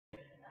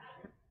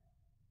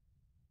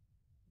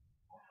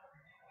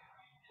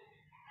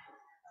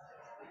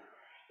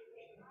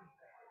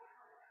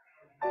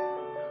To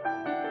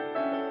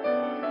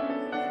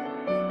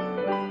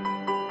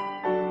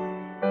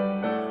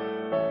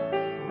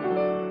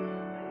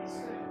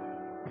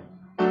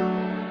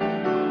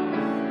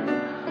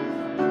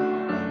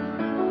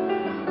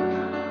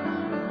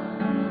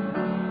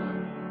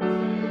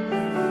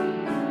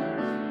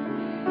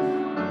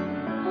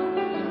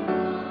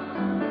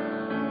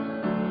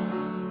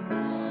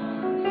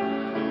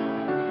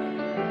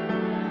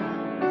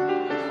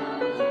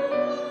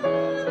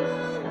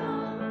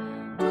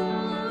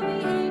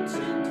the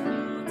ancient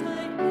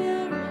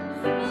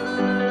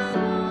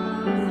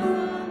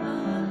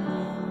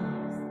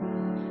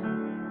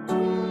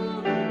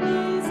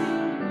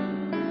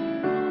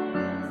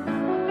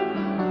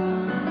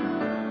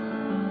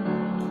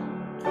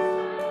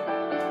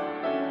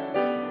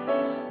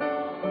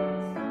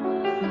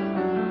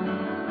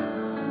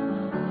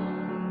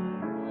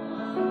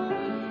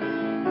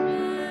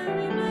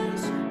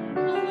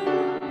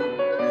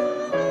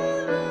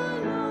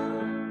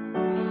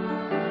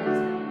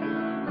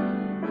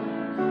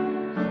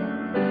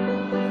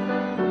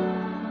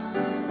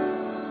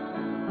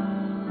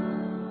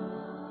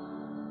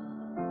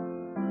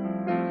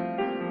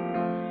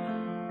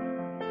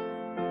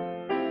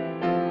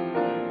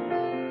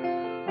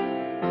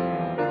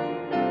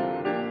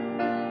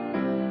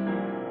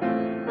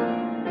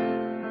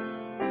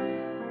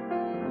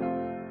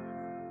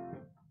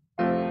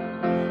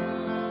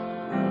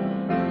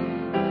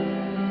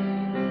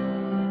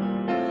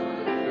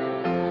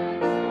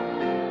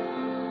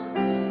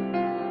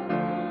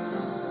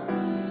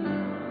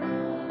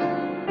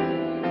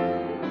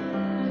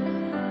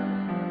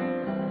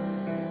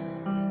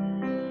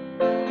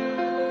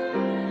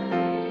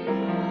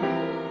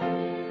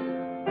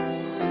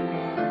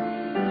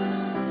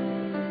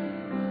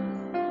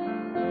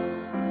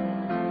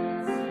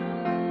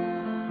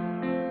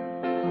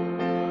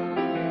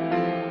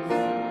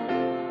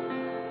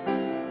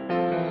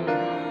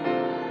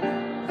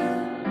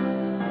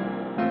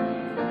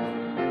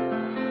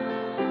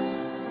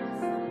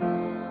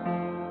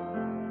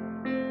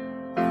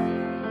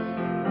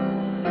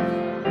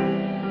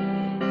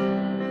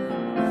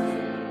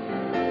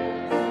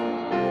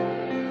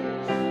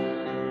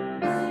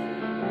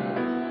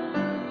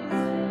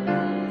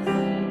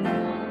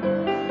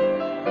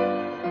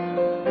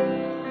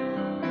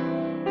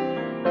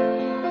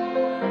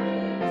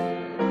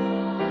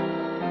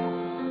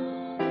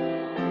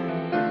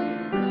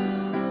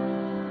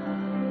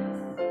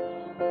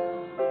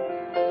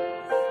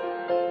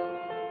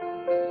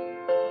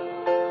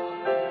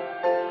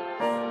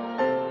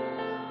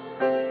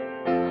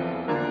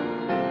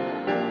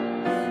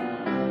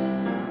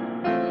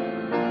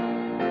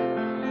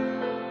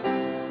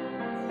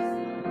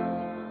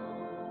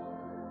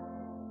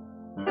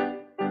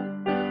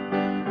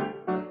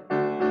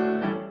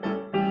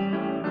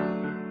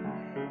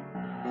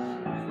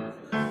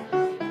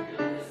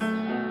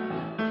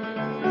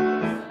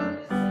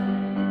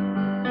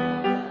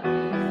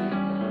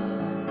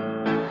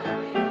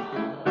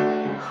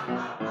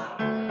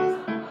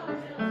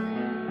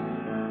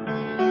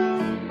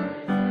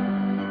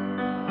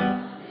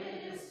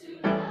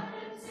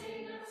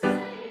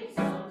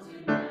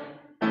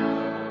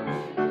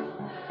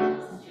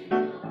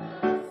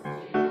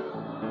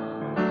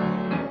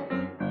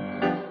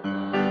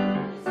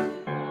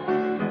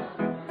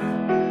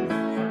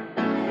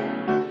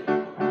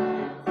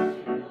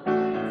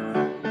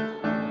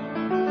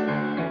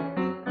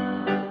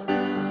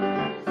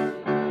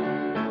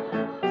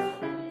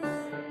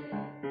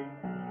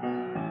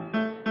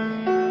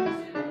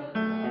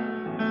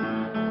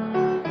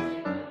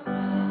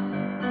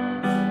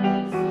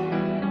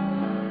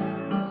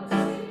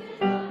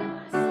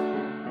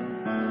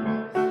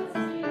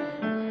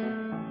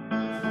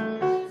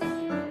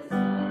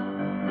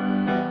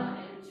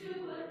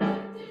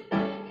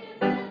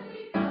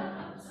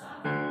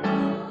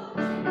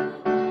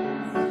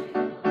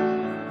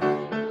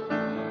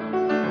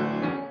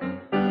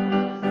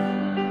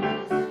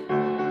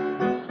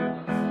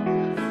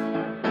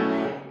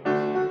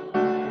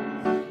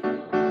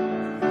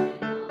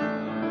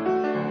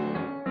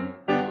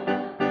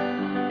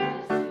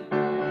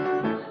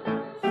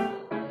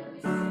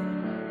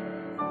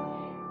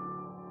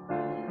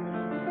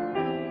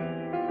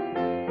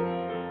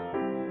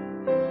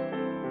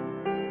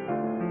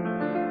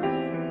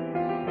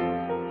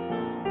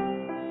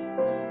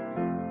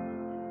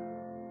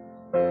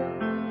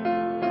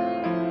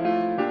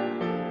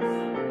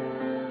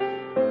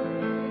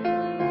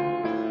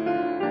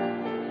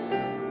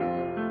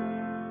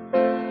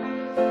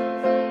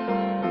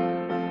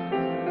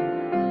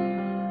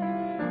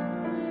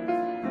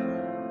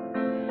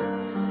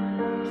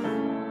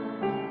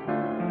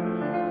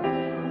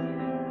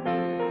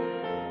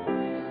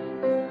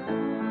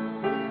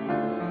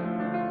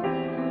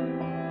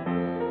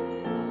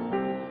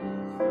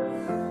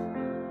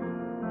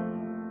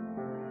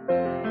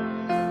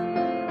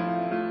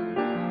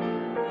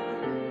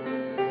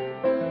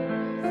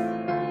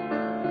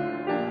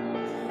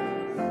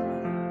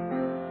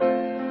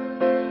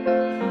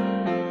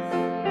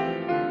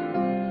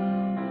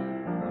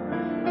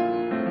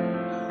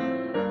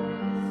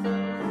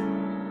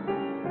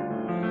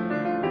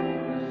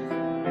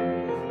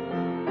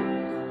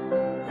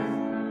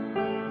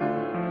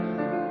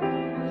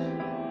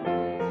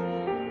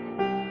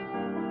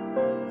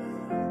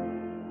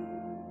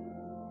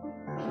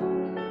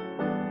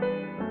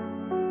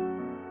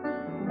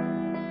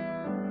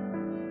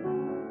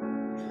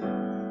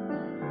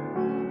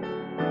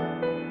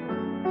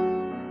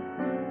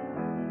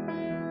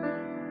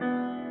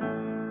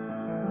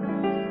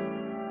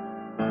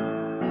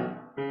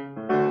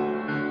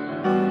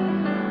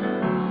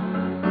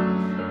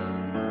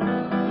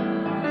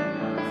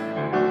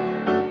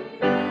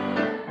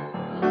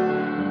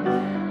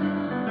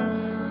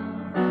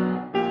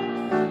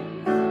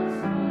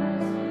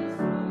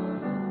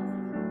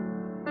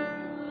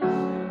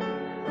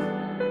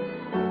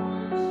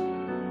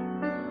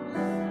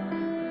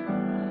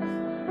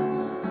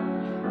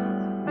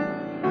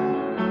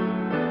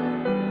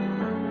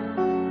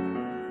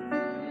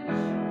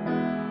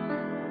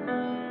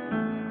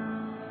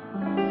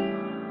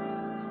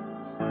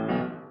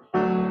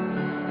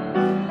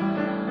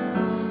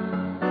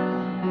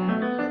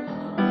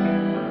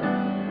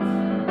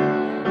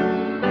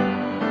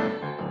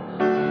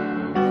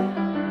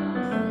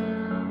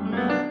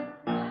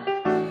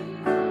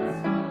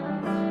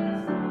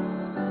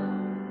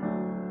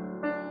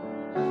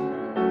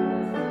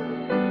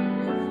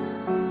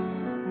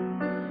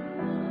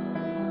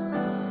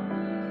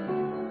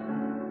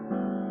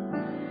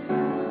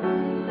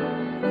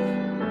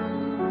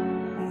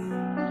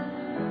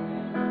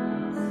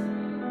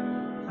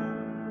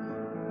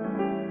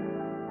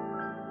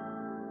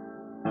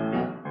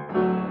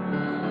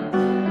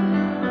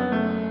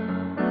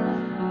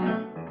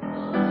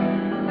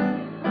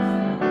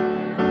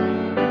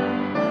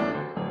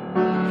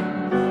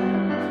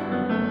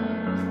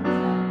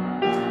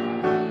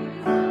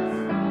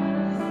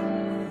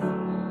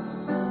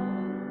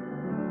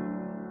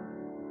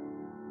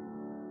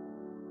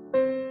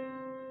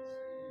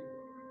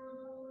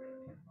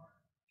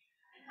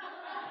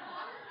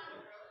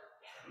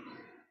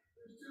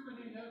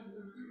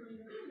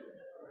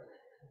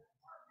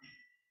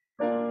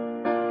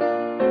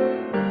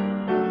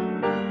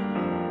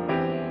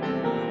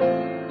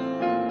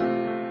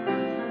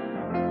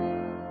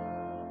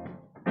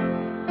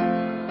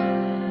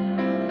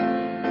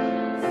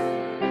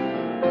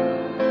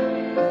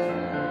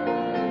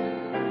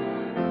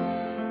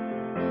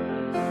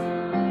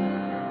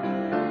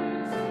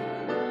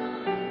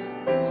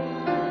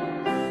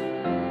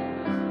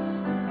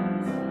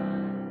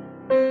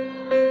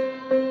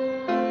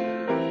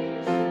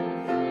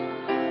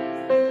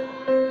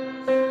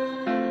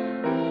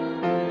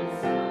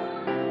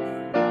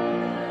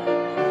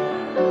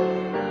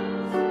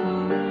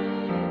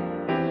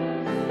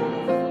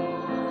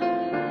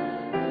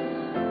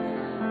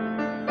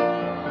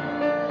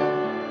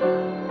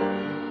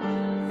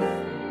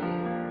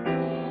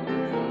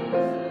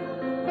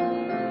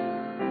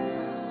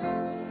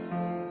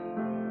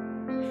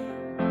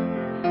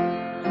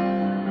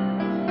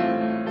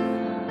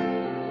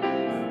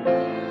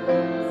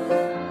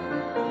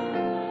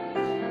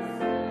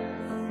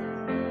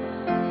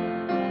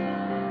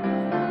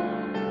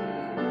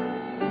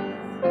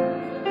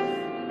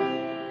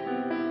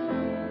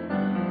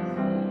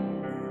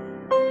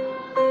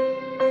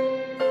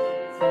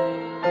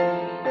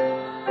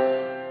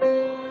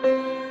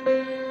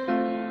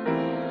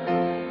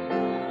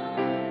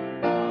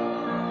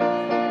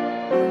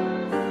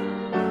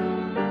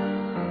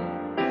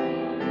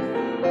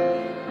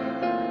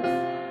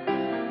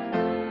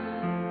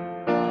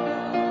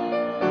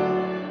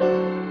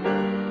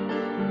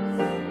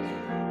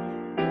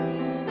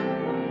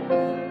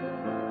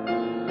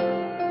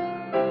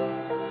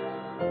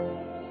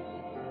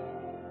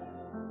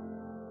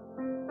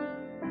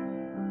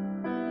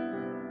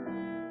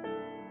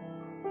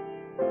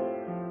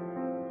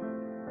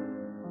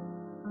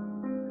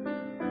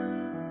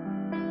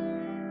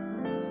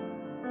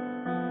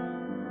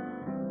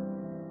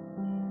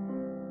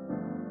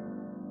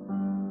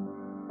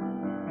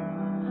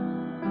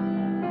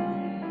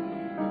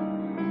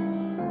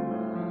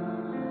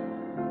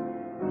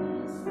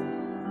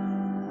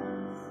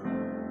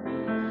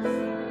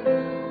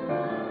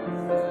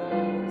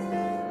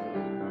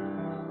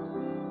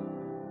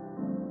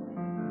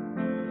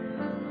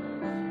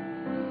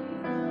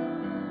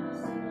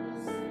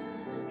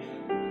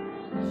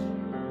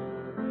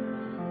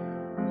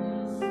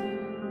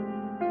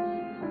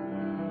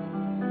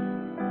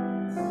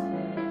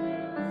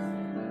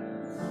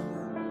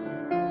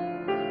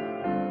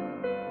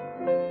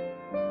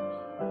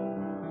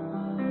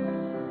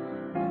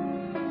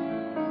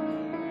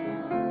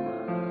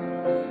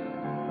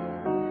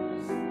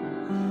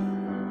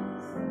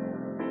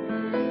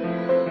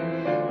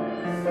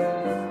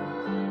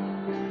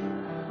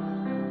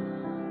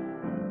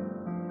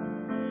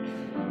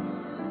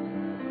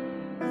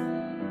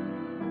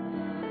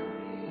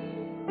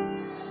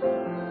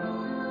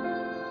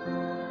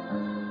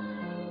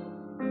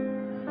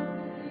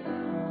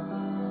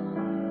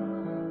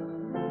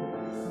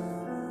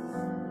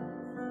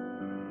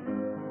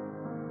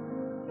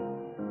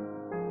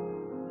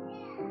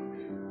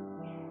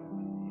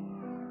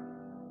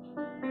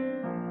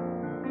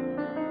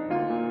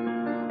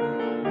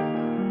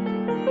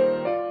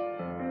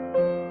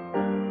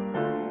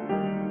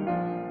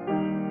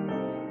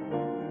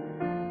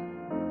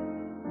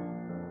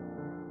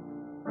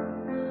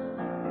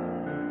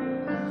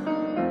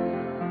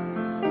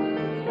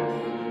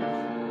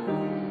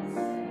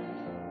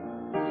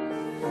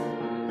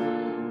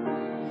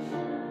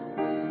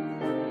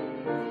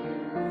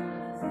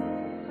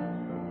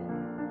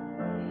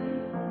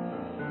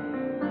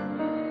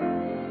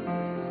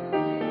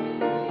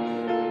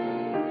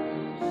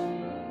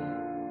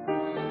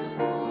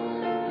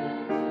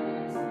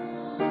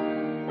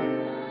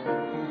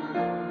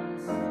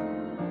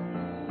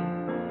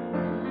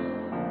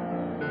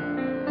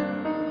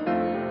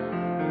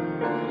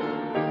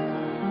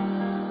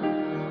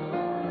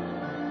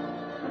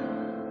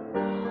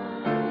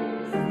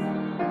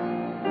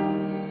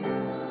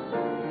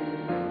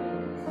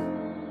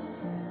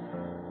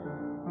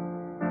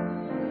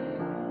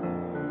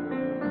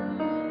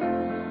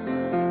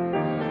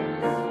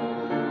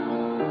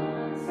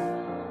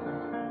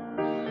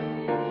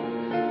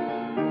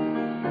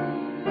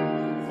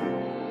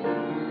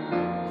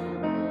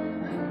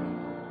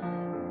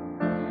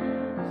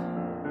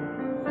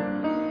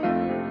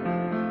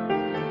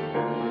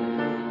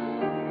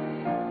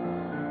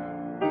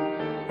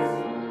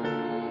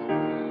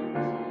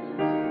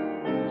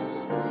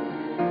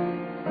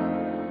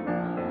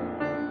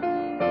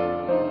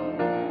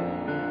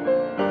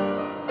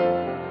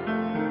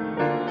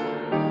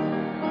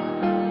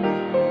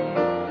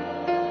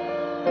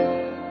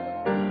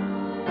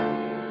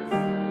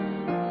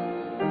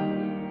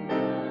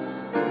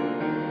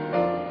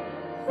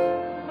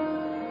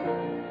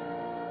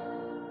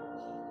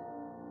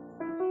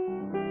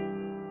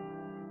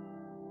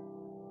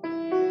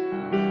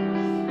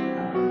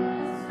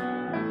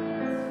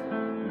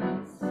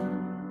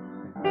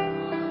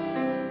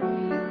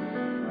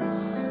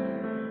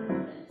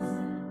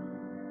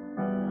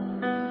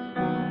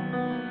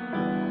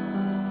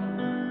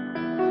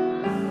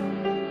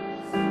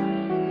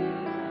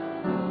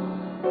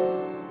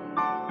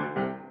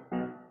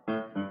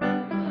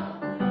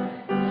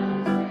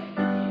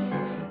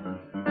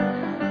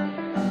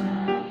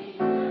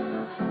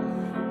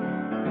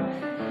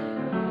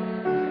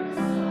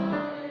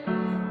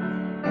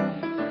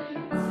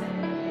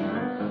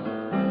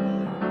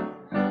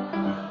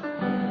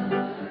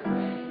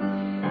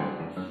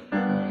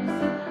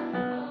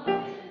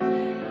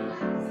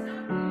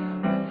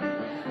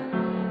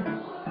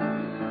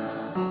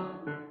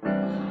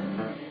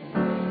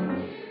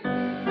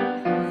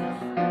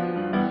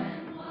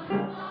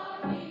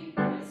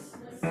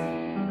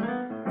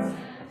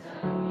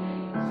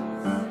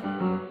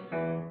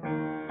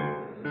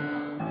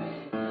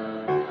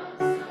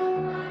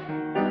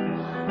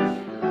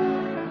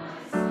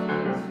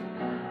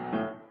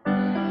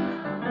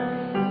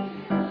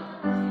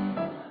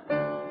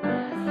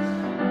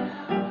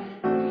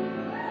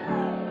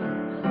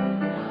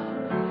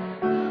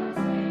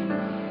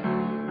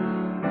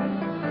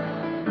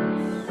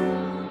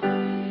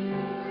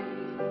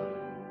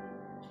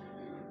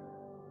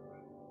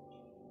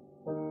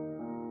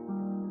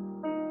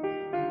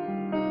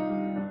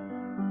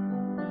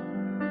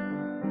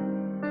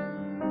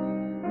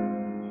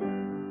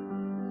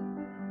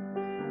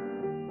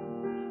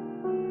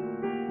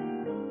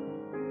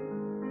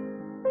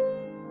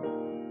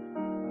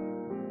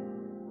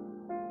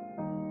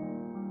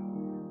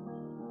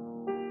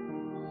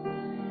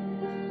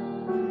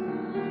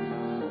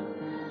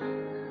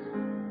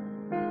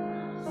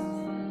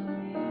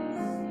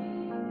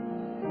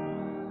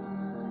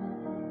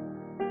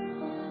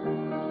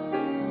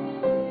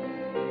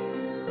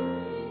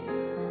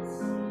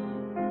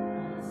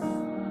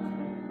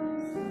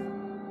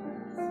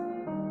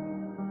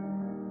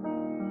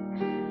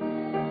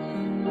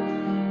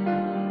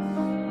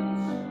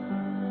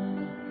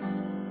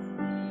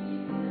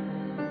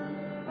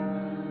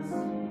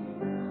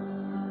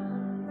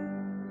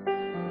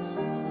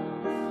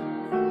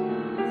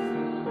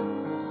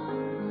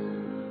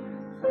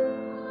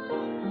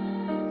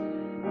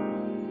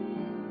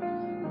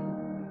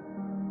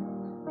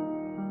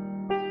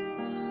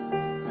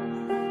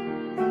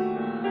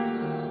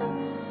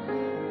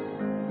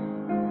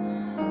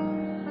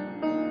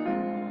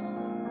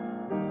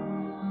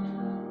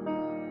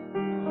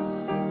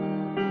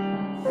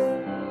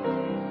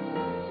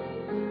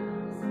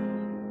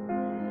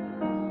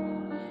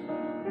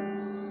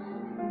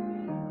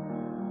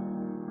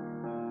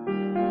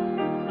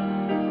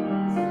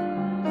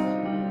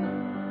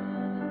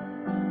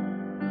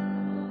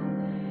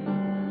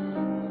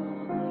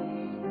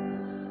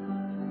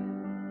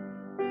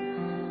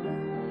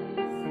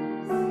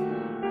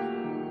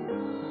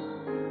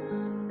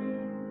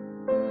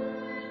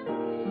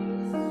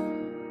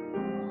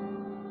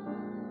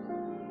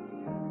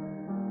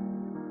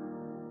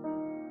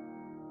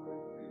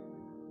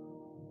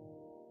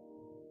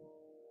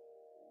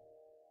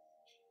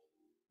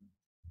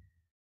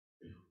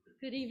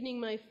Good evening,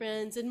 my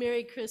friends, and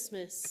Merry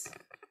Christmas.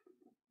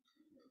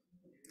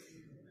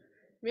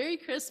 Merry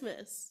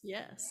Christmas,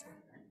 yes.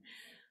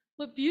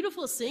 What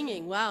beautiful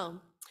singing,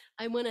 wow.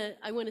 I want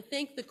to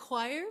thank the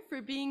choir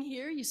for being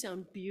here. You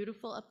sound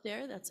beautiful up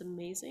there, that's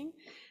amazing.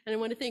 And I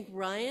want to thank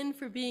Ryan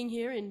for being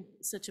here and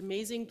such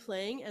amazing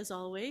playing as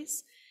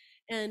always.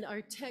 And our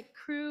tech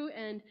crew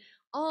and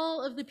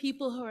all of the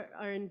people who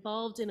are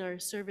involved in our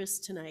service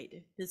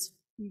tonight. There's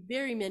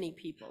very many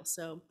people,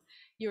 so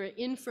you're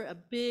in for a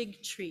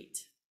big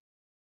treat.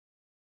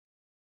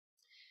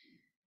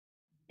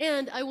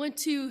 And I want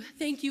to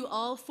thank you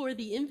all for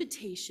the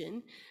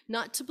invitation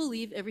not to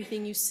believe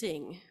everything you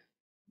sing.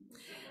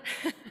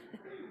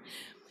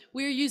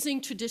 We're using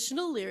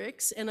traditional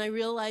lyrics, and I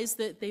realize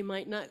that they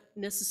might not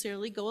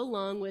necessarily go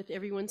along with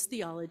everyone's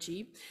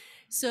theology.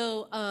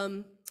 So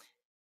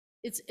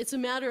it's a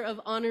matter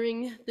of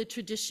honoring the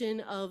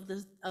tradition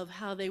of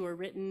how they were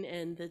written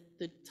and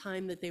the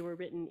time that they were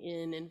written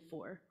in and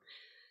for.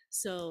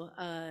 So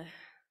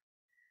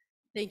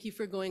thank you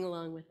for going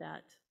along with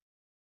that.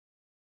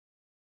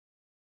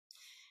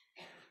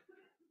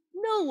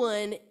 No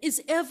one is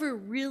ever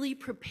really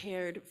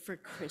prepared for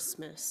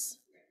Christmas.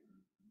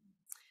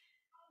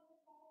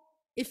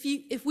 If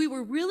we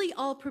were really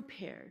all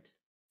prepared,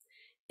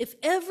 if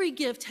every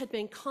gift had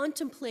been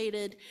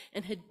contemplated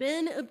and had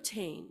been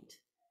obtained,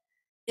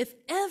 if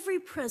every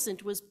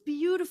present was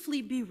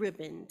beautifully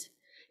beribboned,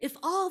 if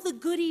all the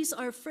goodies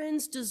our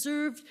friends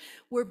deserved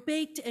were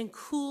baked and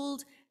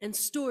cooled and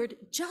stored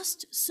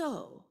just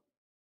so,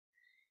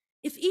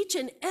 if each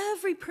and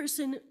every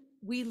person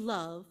we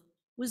love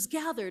was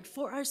gathered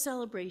for our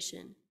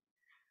celebration,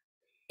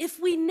 if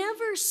we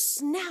never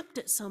snapped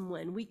at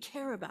someone we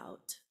care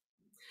about,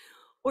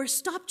 or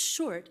stopped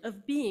short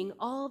of being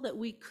all that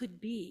we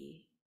could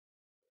be,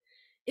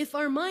 if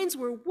our minds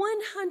were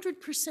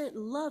 100%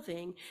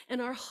 loving and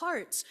our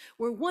hearts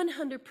were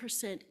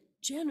 100%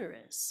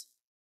 generous,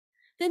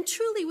 then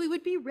truly we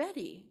would be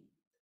ready,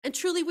 and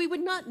truly we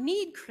would not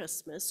need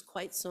Christmas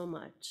quite so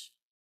much.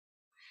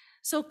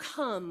 So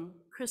come,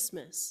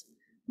 Christmas,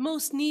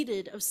 most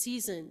needed of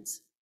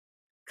seasons,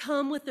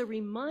 come with a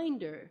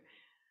reminder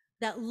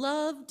that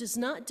love does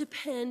not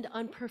depend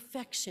on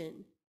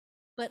perfection,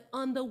 but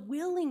on the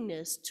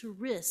willingness to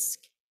risk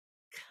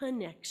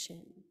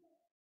connection.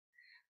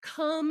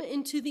 Come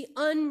into the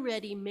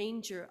unready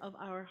manger of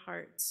our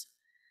hearts,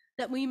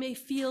 that we may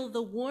feel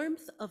the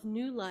warmth of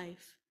new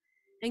life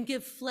and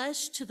give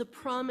flesh to the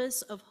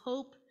promise of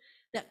hope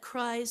that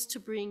cries to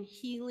bring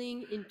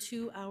healing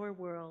into our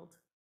world.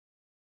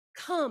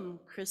 Come,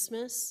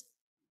 Christmas,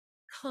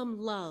 come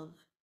love,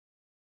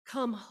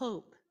 come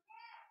hope,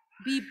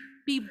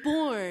 be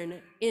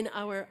born in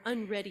our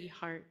unready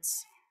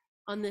hearts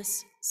on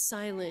this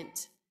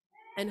silent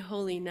and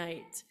holy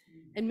night,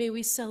 and may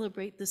we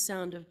celebrate the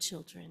sound of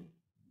children,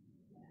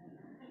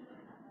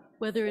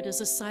 whether it is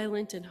a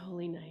silent and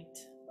holy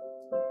night.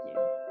 Thank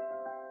you.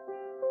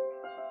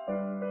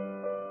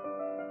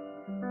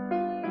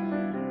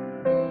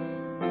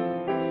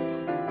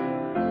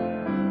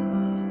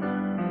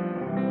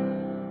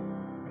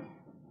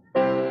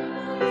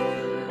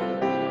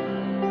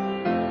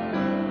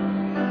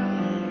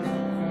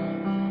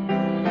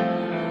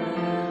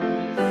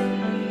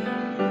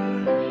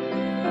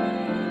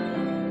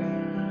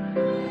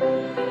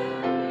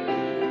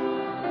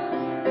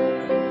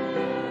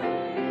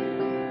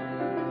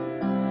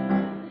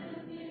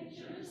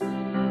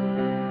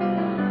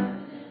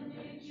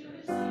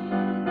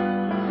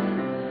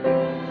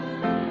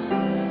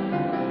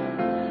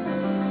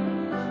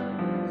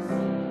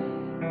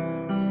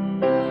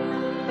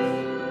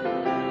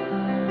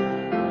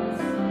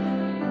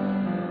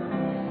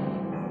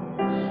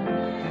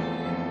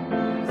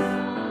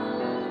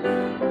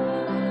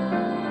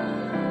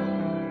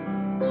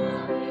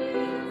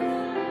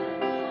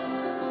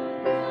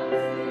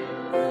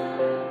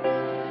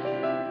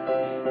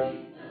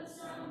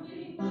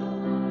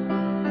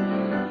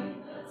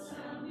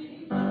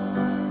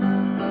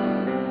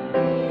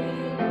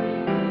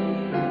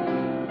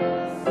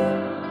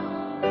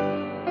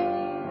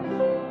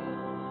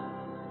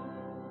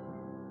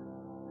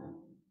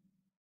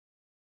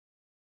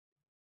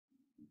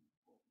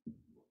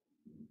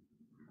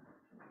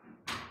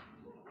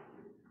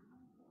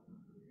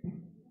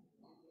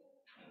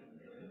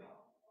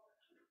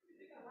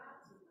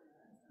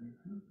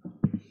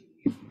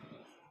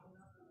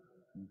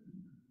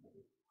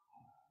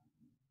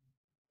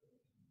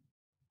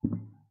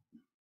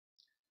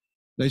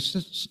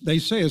 They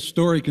say a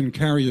story can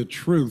carry a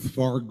truth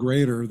far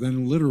greater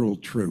than literal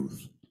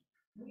truth.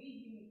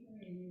 We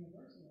Unitarian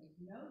Universalists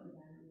know the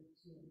value of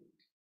truth.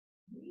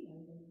 We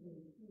know they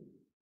carry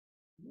truth.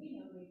 We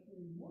know they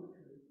carry more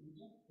truth than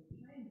just the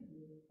time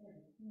period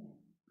ever can.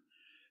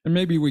 And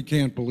maybe we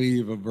can't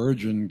believe a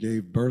virgin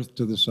gave birth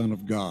to the Son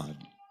of God,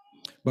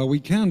 but we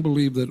can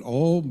believe that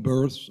all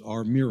births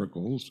are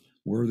miracles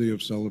worthy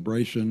of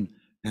celebration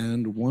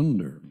and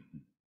wonder.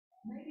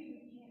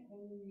 Maybe we can't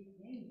believe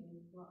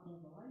angels brought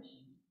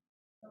revelation,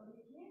 but we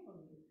can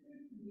believe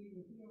truth can be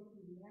revealed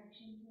through the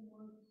actions and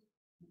words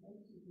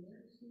those who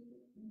dare speak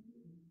it into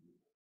existence.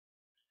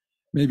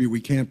 Maybe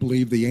we can't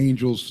believe the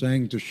angels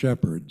sang to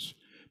shepherds,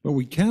 but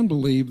we can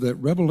believe that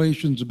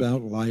revelations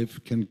about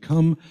life can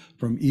come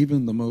from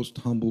even the most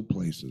humble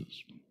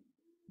places.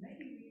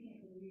 Maybe we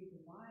can't believe the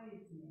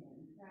wise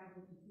men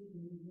traveled to see the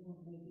newborn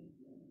baby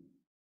again,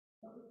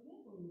 but we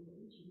can't believe that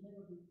we should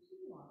never be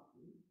too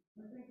lofty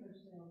or think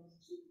ourselves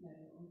too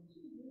clever or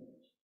too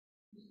rich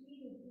to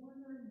see the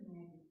wonder and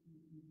majesty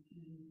of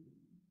true.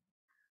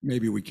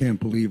 Maybe we can't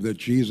believe that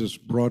Jesus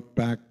brought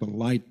back the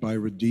light by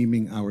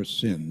redeeming our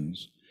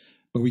sins,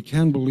 but we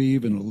can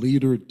believe in a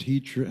leader,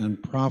 teacher,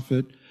 and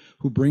prophet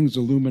who brings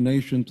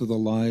illumination to the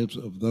lives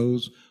of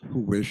those who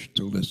wish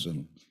to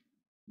listen.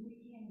 We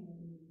can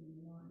believe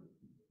in light,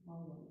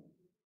 always.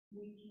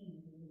 We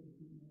can believe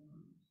in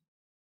light.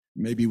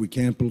 Maybe we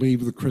can't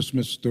believe the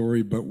Christmas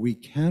story, but we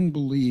can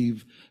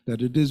believe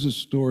that it is a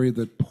story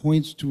that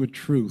points to a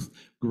truth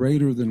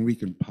greater than we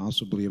can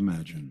possibly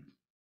imagine.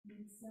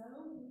 And so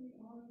we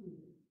are here,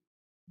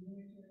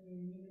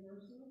 Unitarian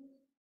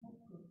Universalists at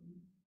Christmas.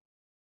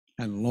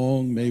 And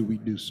long may we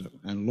do so.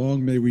 And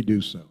long may we do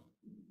so.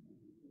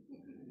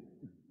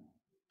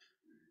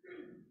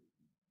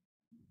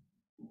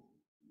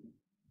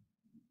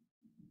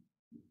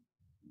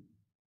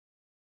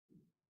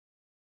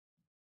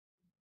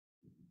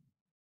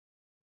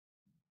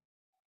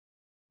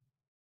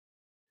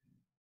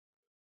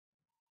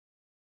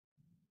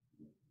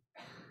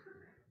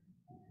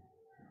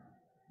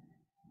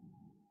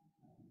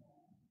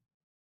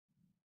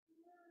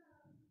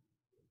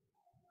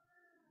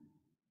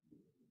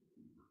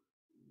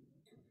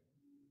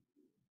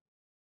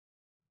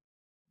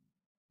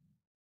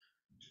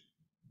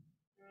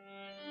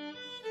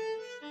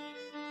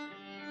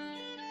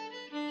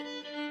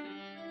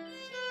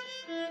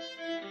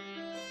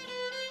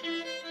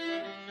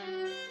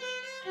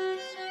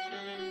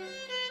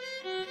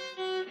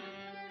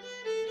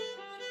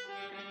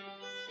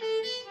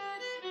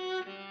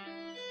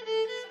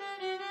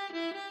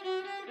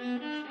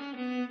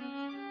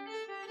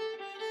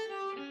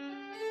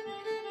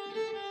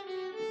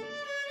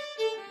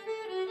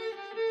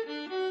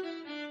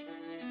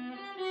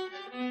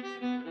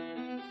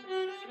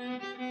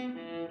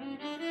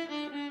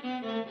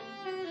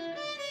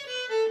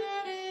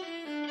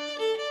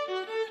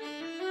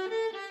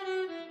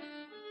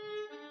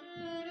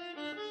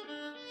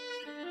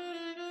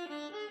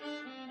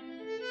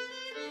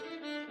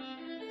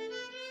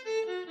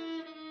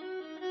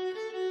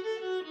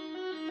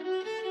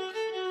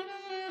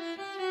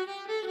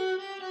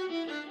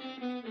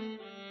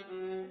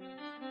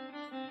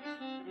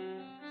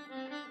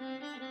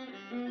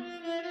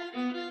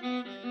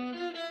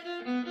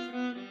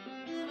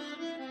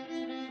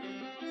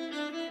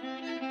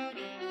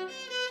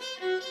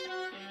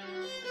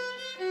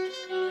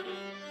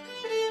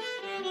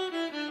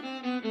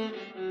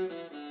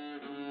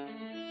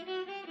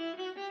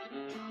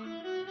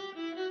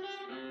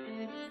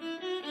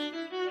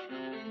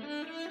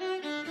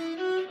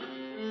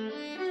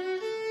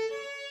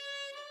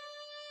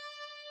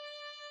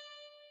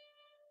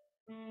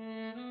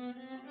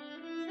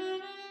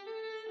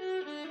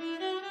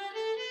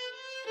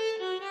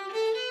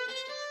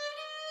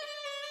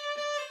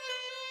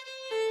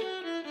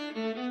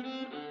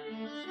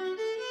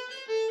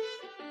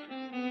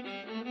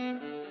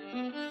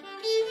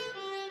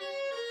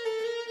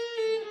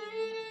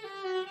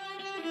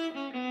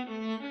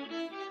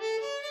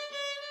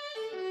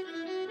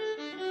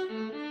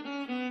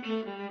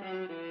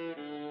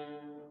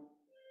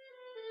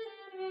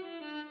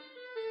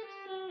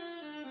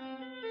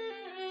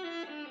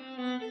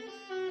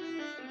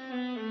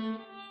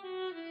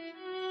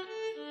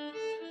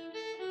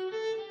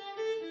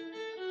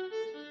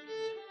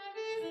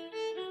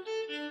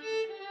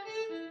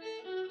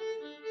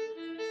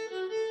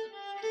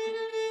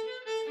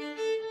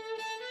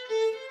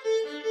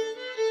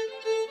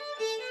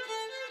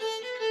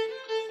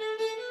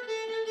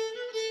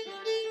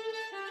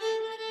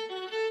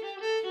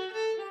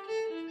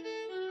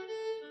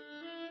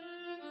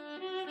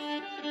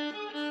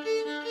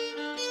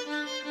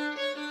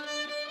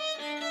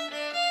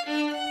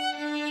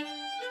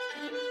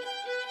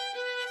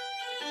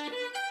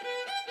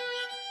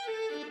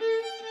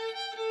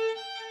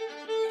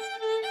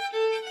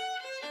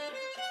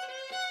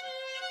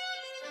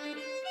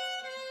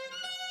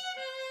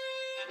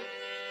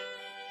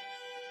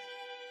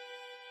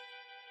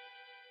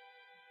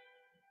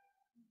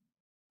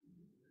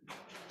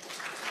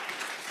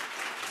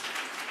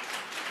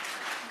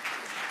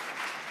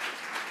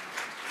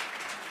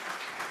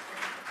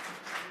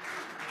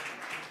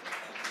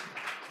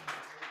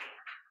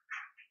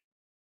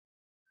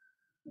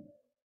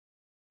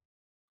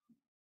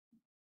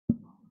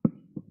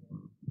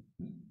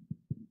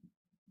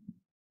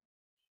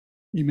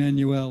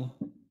 Emmanuel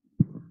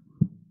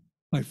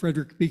by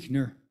Frederick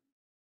Buechner.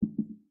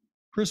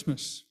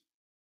 Christmas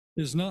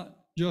is not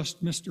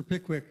just Mr.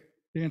 Pickwick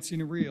dancing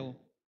a reel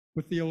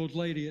with the old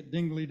lady at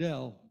Dingley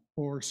Dell,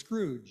 or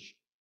Scrooge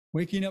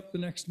waking up the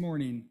next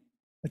morning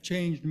a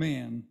changed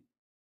man.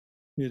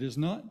 It is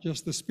not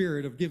just the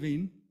spirit of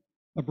giving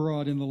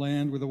abroad in the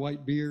land with a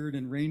white beard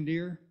and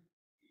reindeer.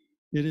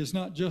 It is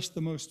not just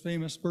the most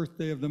famous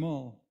birthday of them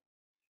all,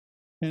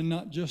 and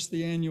not just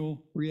the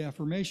annual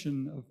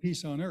reaffirmation of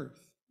peace on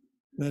earth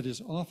that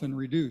is often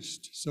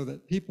reduced so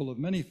that people of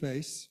many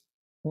faiths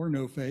or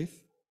no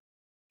faith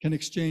can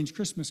exchange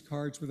Christmas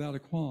cards without a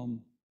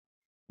qualm.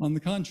 On the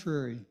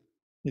contrary,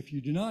 if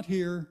you do not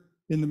hear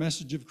in the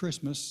message of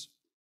Christmas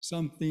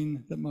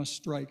something that must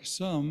strike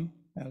some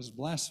as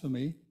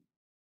blasphemy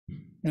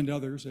and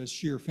others as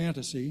sheer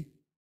fantasy,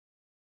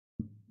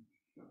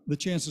 the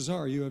chances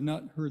are you have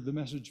not heard the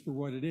message for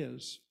what it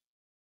is.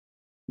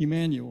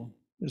 Emmanuel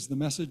is the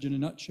message in a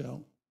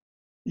nutshell.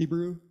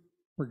 Hebrew,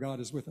 for God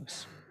is with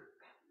us.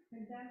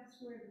 And that's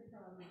where the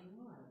problem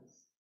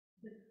lies.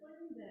 The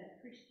claim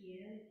that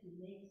Christianity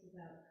makes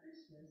about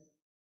Christmas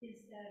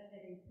is that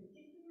at a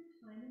particular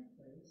time and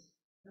place,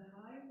 the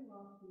high and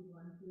lofty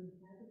one who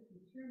inhabits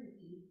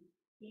eternity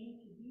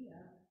came to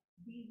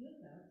be with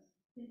us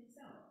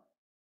himself.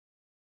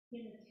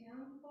 In a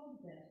town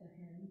called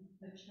Bethlehem,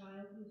 a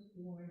child was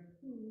born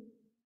who,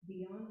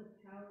 beyond the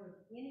power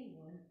of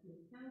anyone to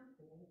account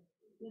for,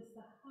 was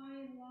the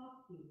high and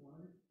lofty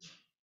one,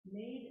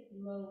 made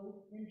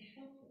low and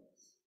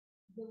helpless.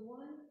 The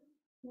one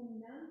whom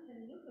none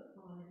can look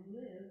upon and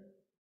live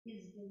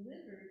is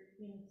delivered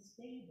in a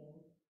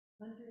stable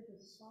under the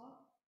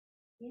soft,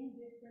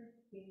 indifferent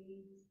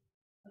gaze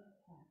of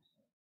passion.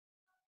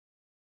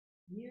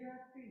 Year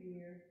after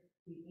year,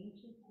 the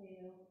ancient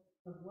tale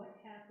of what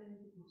happened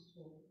is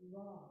told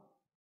raw,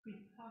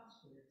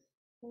 preposterous,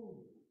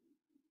 holy.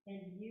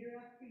 And year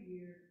after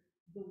year,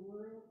 the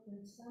world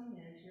in some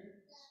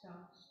measure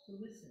stops to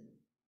listen.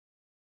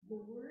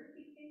 The Word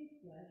became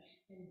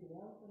flesh and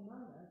dwelt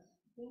among us,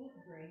 full of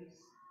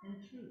grace and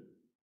truth.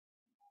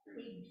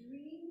 A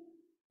dream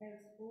as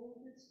old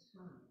as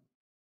time.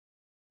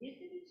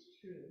 If it is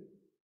true,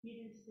 it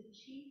is the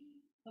chief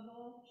of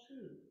all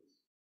truths.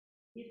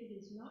 If it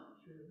is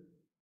not true,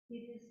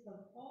 it is of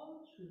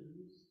all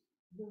truths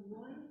the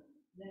one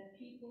that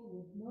people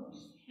would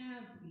most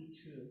have be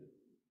true,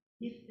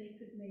 if they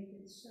could make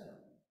it so.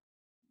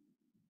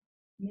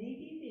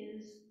 Maybe it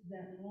is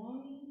that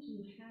longing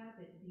to have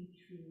it be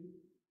true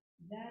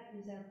that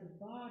is at the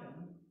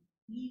bottom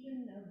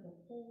even of the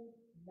whole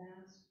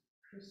vast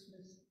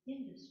Christmas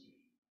industry.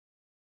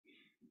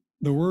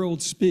 The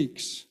world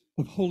speaks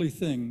of holy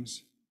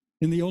things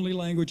in the only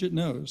language it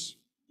knows,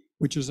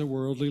 which is a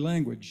worldly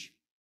language.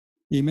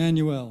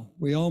 Emmanuel,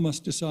 we all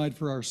must decide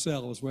for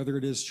ourselves whether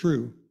it is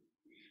true.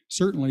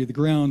 Certainly, the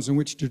grounds on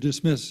which to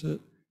dismiss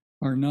it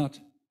are not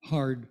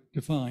hard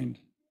to find.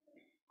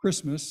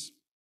 Christmas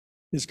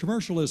is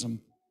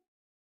commercialism.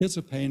 It's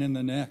a pain in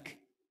the neck.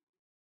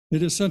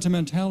 It is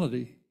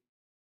sentimentality.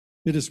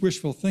 It is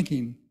wishful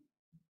thinking.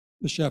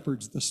 The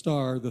shepherds, the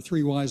star, the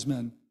three wise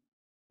men.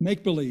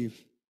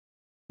 Make-believe.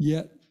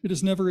 Yet, it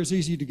is never as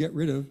easy to get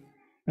rid of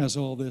as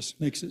all this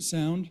makes it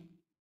sound.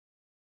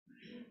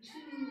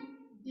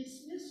 To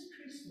dismiss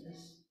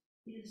Christmas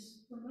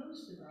is, for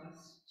most of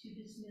us, to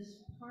dismiss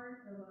part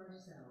of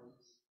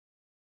ourselves.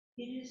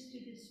 It is to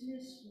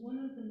dismiss one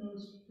of the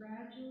most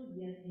fragile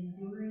yet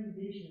enduring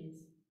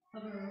visions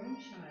of our own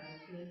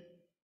childhood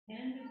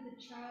and of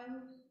the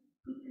child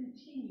who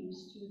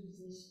continues to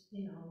exist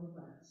in all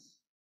of us.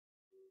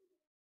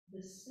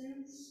 The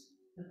sense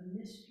of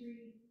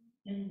mystery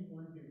and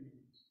wonderment.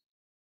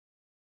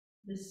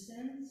 The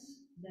sense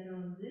that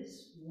on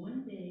this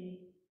one day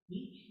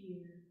each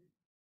year,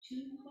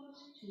 2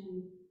 plus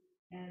 2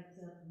 adds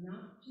up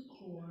not to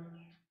 4,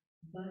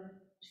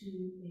 but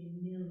to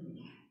 1,000,000.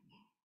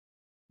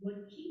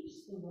 What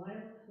keeps the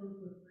wild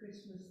hope of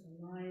Christmas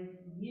alive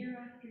year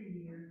after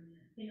year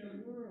in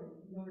a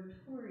world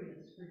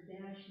notorious for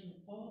dashing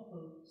all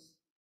hopes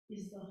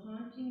is the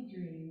haunting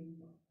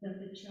dream that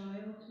the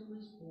child who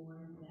was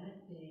born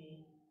that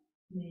day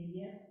may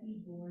yet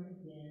be born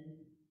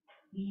again,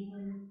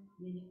 even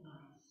in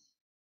us.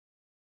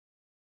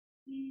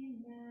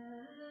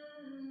 Emmanuel,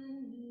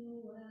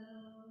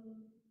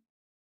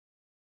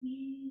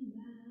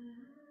 Emmanuel.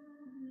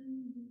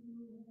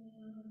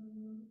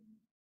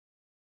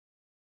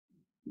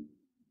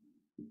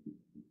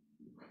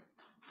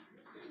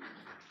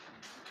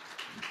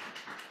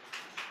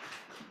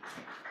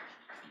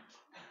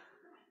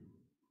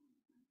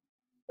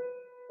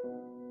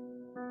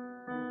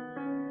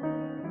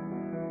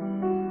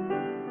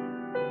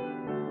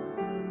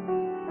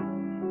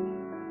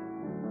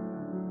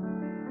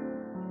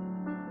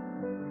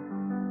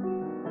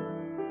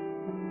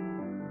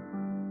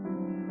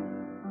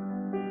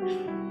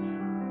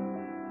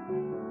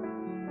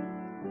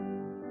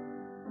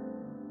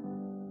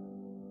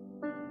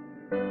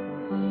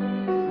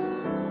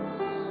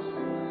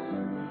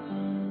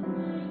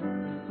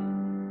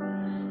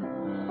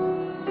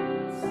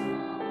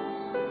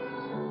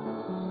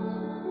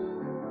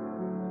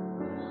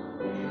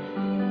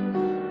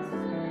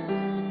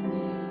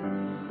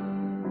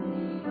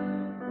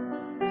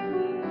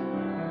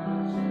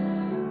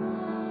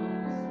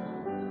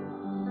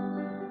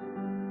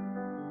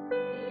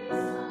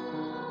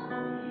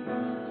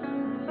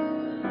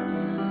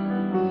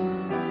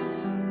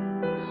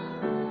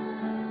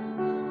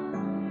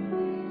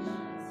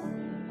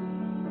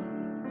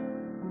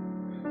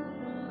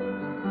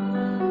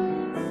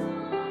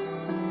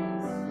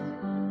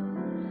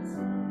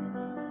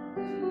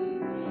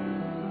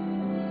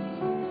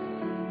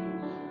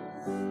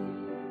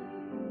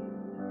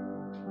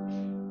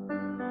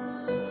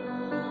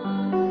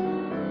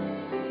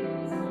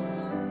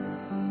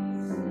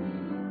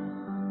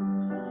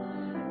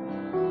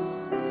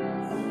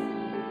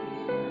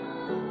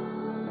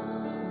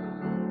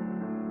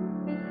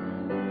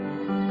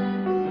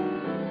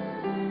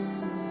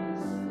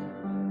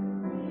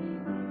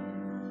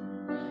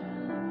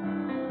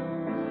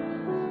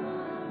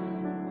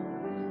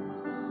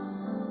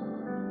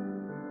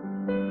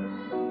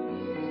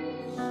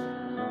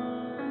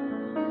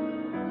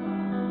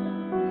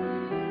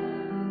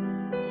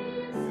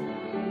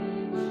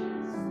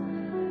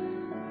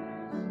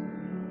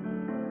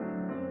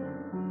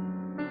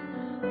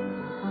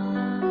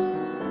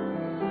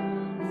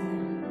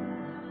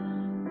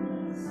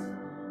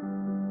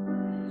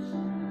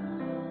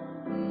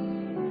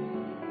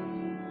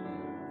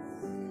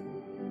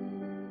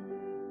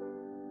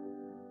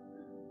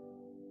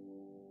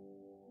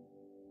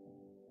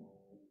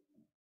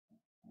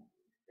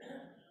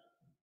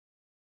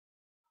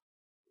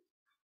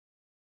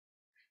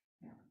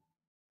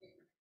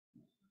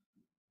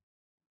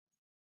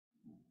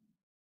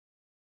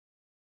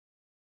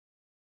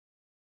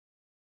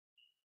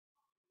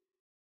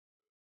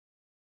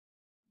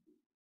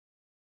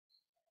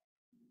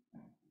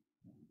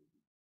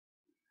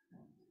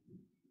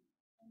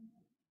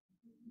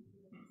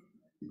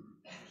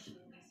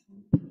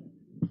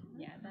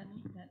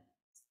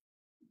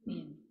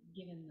 being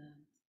given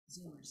the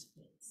Zoomers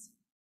fits.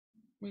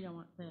 We don't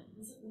want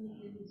fits.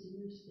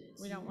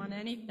 We don't want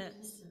any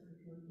fits.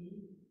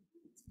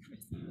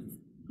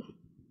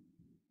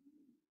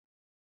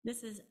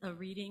 This is a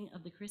reading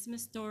of the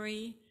Christmas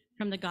story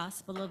from the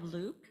Gospel of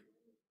Luke.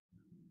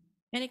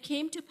 And it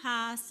came to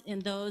pass in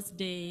those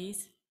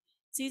days,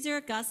 Caesar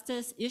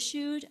Augustus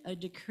issued a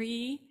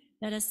decree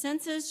that a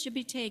census should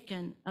be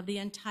taken of the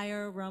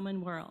entire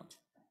Roman world.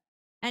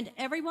 And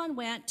everyone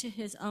went to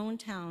his own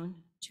town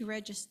to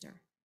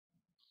register.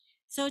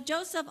 So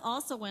Joseph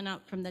also went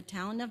up from the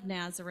town of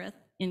Nazareth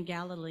in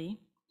Galilee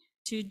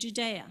to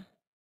Judea,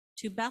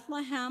 to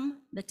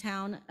Bethlehem, the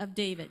town of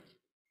David,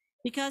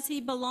 because he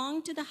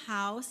belonged to the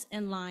house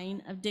and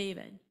line of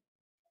David.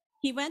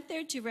 He went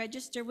there to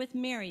register with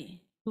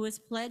Mary, who was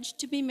pledged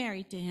to be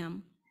married to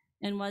him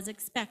and was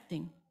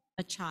expecting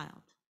a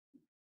child.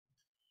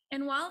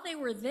 And while they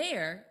were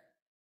there,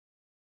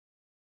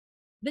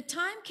 the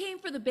time came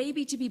for the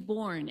baby to be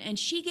born, and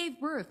she gave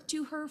birth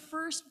to her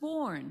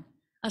firstborn,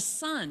 a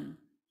son.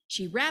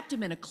 She wrapped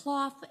him in a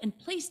cloth and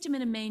placed him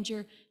in a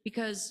manger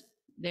because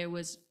there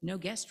was no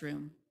guest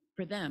room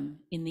for them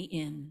in the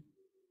inn.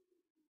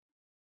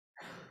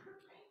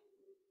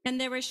 And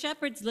there were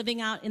shepherds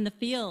living out in the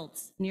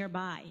fields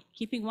nearby,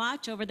 keeping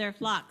watch over their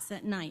flocks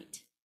at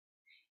night.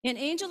 An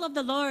angel of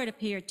the Lord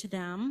appeared to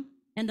them,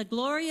 and the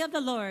glory of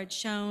the Lord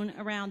shone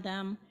around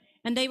them,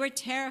 and they were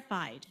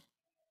terrified.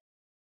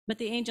 But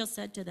the angel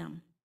said to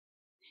them,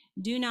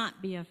 "Do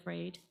not be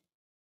afraid.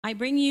 I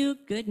bring you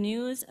good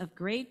news of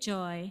great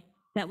joy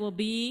that will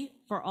be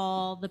for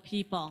all the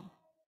people.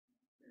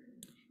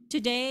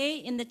 Today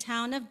in the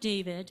town of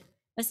David,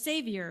 a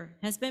Savior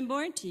has been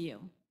born to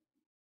you.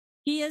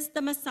 He is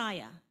the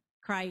Messiah,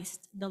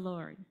 Christ the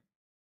Lord.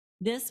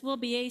 This will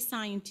be a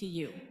sign to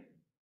you.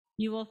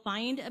 You will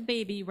find a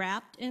baby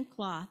wrapped in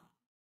cloth,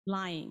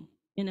 lying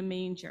in a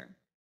manger."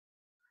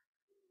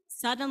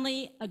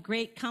 Suddenly, a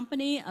great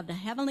company of the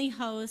heavenly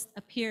host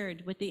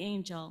appeared with the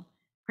angel,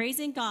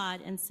 praising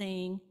God and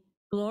saying,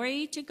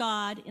 "Glory to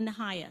God in the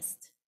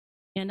highest,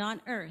 and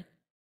on earth,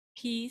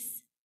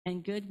 peace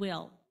and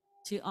goodwill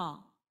to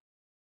all."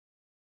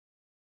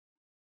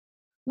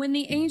 When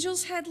the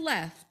angels had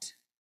left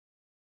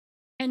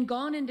and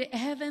gone into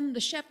heaven, the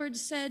shepherds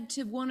said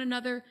to one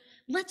another,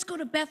 "Let's go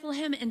to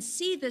Bethlehem and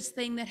see this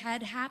thing that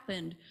had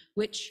happened,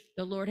 which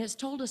the Lord has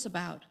told us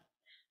about."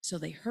 So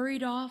they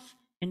hurried off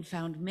and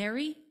found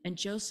Mary and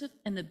Joseph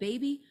and the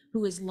baby who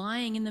was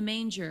lying in the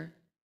manger.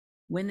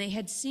 When they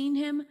had seen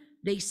him,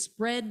 they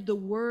spread the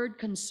word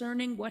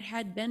concerning what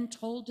had been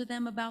told to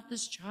them about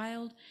this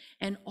child,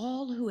 and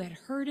all who had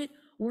heard it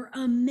were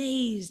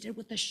amazed at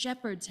what the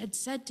shepherds had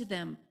said to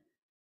them.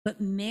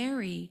 But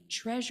Mary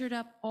treasured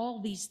up all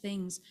these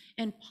things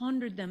and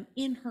pondered them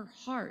in her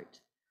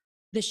heart.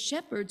 The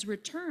shepherds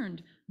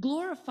returned,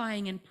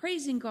 glorifying and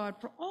praising God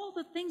for all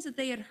the things that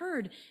they had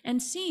heard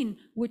and seen,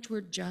 which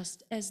were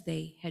just as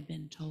they had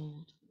been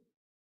told.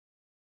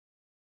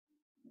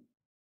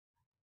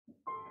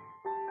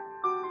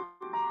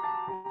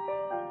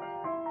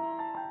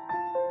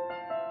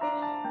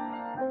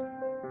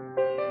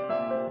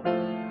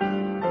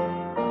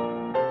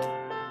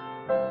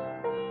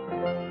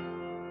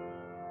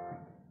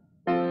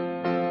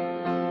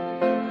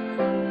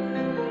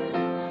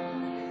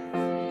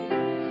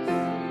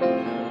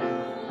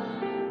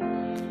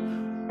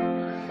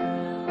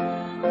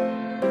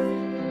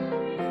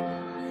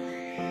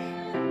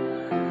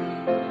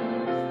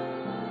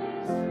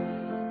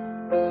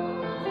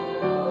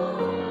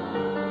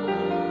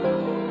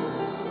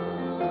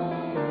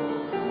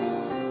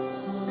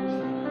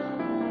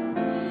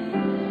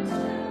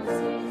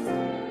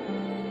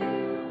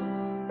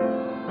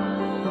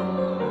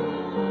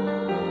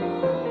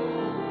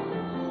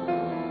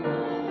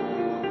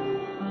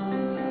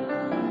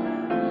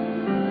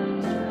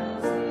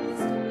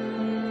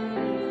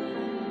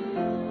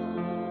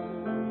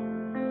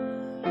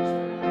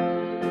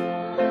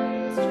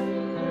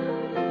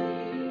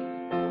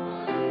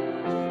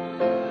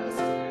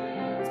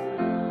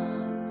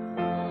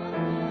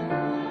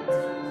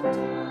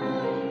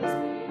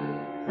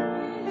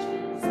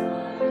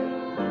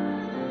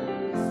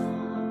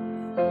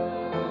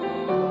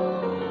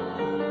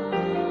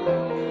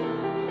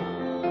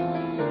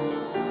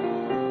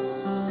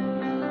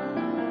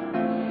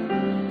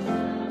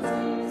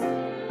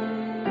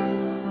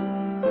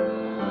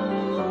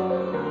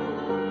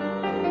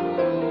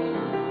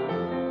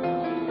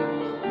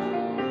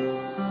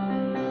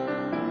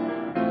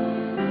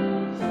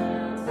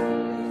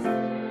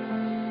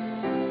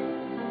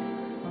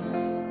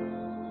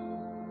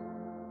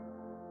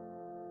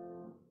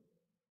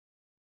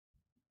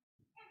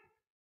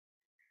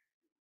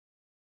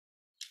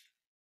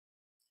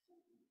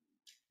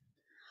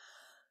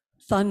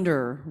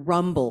 Thunder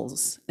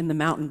rumbles in the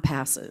mountain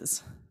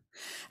passes,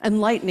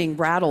 and lightning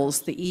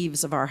rattles the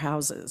eaves of our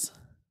houses.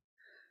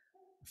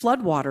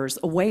 Floodwaters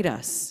await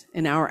us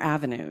in our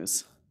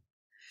avenues.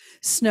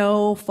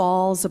 Snow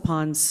falls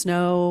upon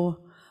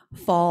snow,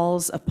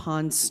 falls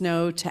upon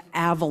snow to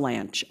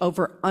avalanche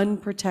over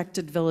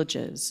unprotected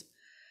villages.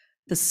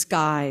 The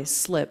sky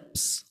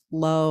slips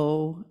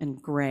low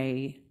and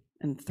gray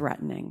and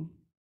threatening.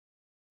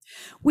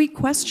 We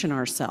question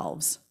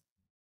ourselves.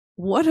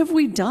 What have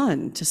we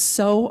done to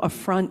so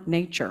affront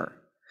nature?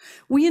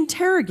 We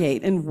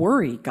interrogate and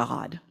worry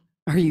God.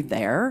 Are you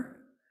there?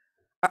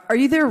 Are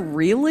you there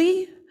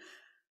really?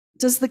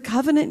 Does the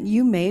covenant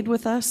you made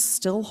with us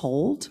still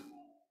hold?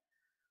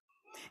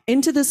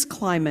 Into this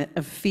climate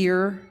of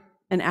fear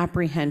and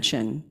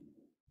apprehension,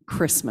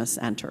 Christmas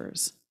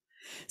enters.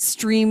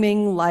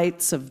 Streaming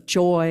lights of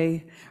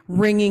joy,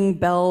 ringing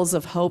bells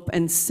of hope,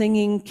 and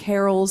singing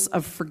carols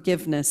of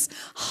forgiveness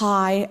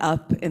high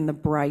up in the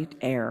bright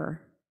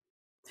air.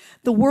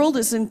 The world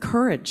is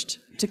encouraged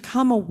to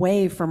come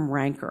away from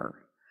rancor,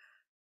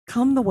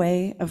 come the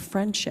way of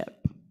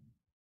friendship.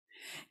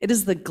 It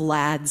is the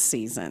glad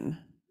season.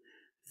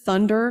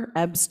 Thunder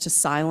ebbs to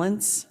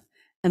silence,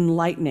 and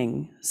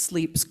lightning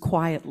sleeps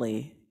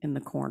quietly in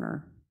the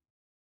corner.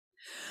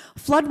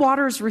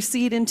 Floodwaters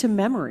recede into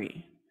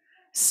memory.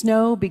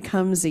 Snow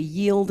becomes a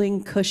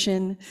yielding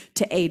cushion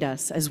to aid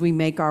us as we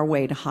make our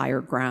way to higher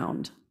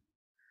ground.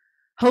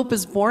 Hope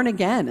is born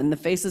again in the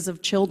faces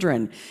of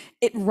children.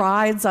 It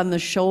rides on the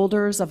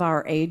shoulders of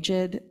our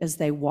aged as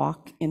they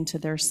walk into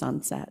their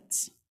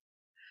sunsets.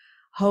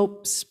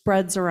 Hope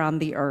spreads around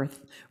the earth,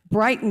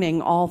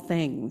 brightening all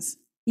things,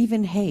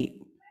 even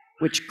hate,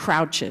 which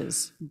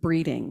crouches,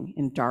 breeding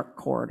in dark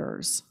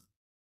corridors.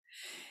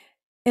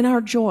 In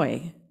our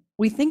joy,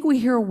 we think we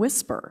hear a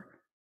whisper.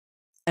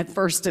 At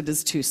first, it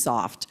is too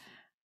soft,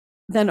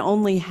 then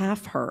only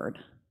half heard.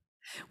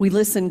 We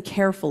listen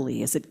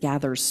carefully as it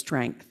gathers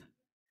strength.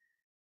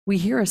 We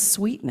hear a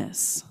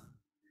sweetness.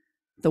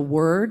 The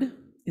word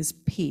is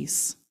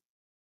peace.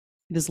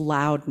 It is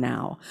loud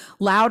now,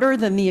 louder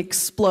than the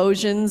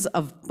explosions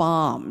of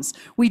bombs.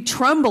 We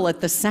tremble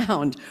at the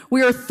sound.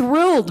 We are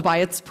thrilled by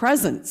its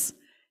presence.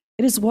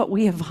 It is what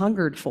we have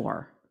hungered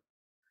for.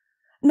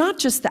 Not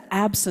just the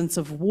absence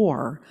of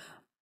war,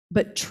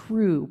 but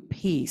true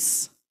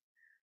peace,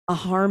 a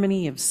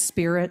harmony of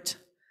spirit,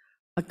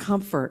 a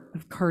comfort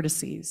of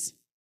courtesies,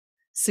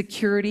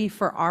 security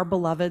for our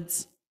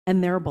beloveds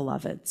and their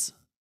beloveds.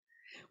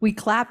 We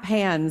clap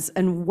hands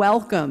and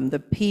welcome the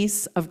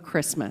peace of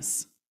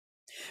Christmas.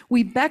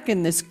 We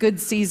beckon this good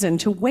season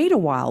to wait a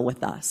while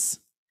with us.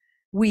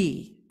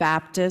 We,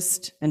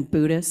 Baptist and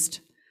Buddhist,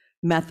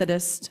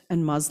 Methodist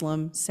and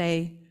Muslim,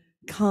 say,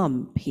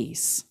 "Come,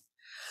 peace.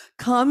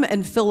 Come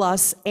and fill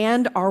us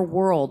and our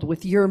world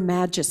with your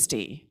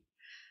majesty."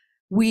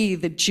 We,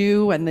 the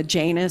Jew and the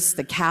Jainist,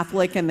 the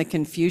Catholic and the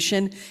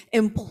Confucian,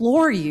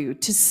 implore you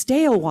to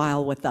stay a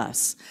while with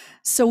us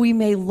so we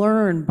may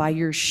learn by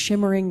your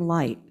shimmering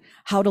light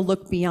how to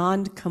look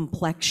beyond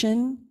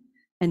complexion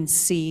and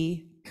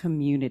see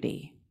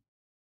community.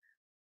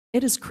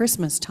 It is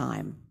Christmas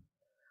time,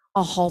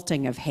 a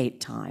halting of hate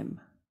time.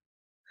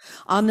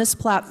 On this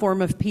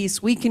platform of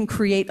peace, we can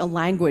create a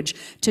language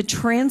to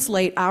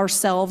translate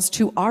ourselves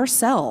to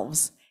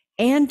ourselves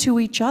and to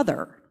each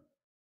other.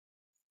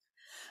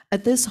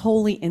 At this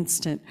holy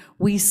instant,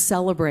 we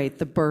celebrate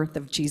the birth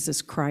of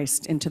Jesus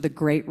Christ into the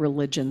great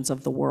religions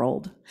of the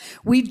world.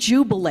 We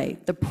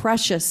jubilate the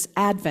precious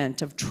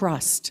advent of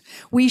trust.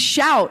 We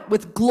shout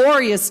with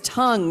glorious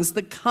tongues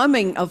the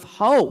coming of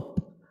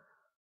hope.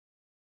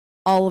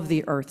 All of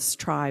the earth's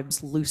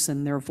tribes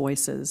loosen their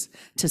voices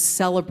to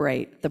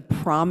celebrate the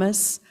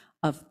promise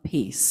of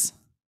peace.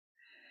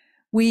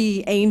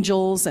 We,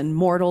 angels and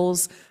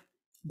mortals,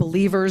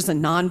 believers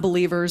and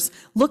non-believers,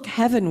 look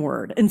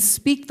heavenward and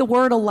speak the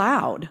word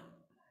aloud.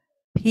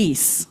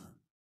 Peace.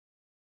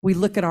 We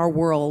look at our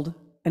world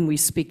and we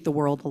speak the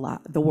word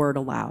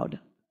aloud.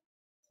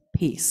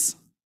 Peace.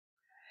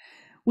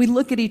 We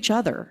look at each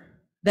other,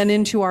 then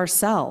into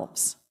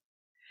ourselves,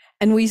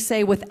 and we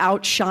say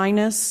without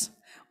shyness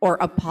or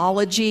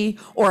apology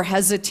or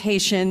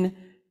hesitation,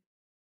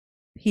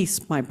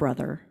 "Peace, my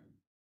brother.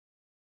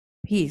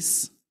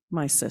 Peace,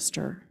 my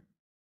sister.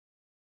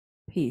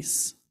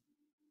 Peace,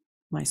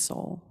 my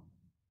soul."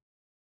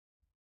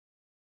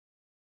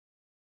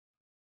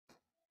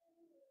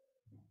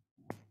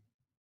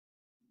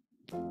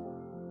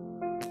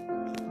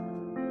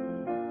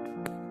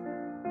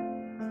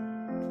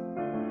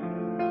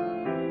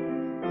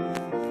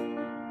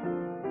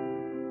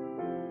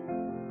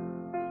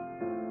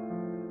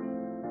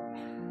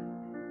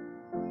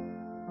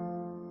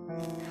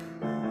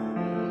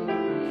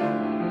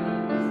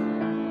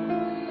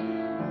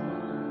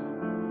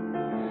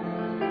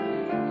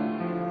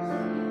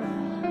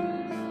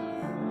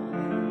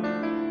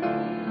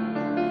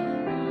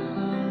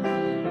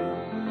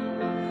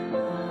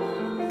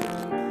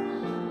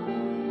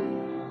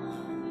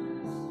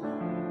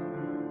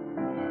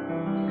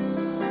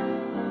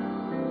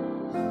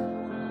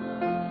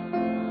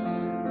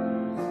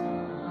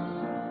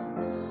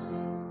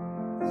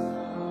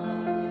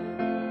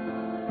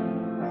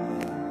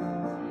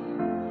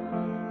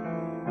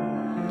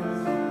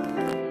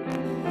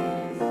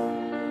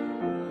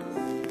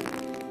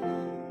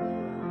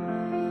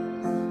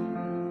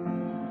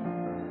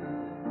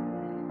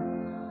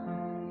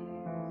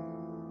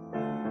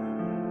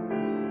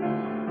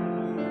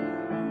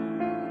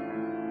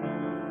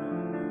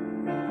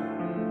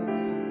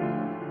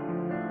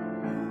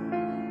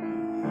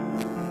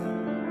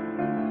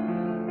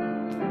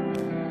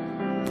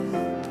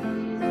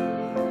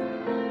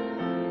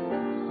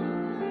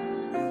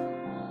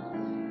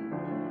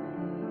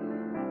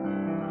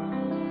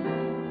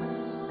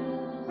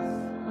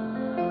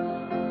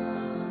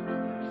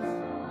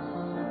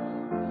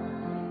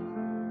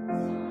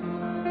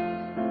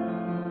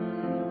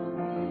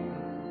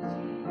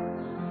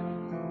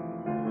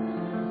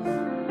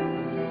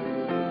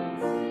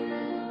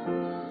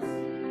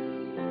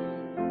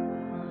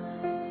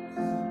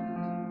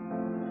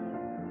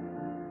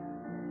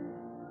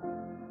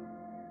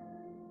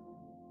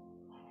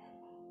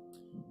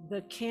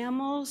 The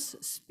Camels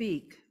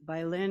Speak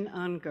by Lynn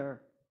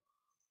Unger.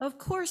 Of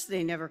course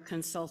they never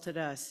consulted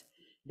us.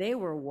 They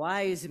were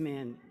wise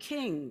men,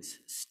 kings,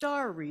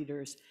 star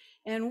readers,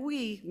 and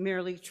we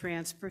merely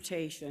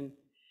transportation.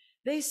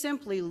 They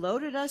simply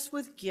loaded us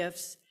with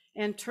gifts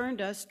and turned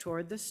us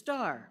toward the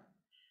star.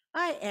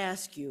 I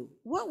ask you,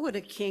 what would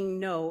a king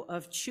know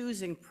of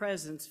choosing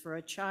presents for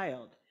a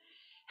child?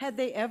 Had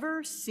they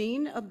ever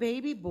seen a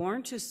baby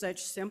born to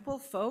such simple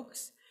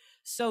folks,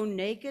 so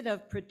naked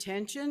of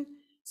pretension,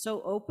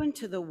 so open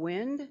to the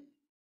wind?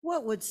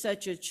 What would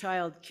such a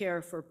child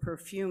care for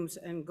perfumes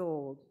and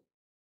gold?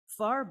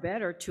 Far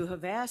better to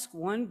have asked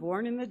one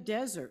born in the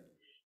desert,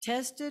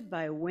 tested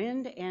by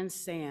wind and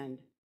sand.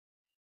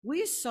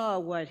 We saw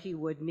what he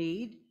would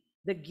need,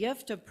 the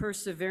gift of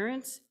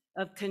perseverance,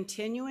 of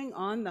continuing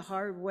on the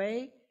hard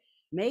way,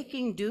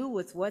 making do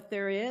with what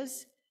there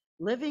is,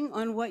 living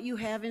on what you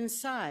have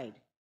inside.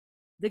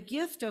 The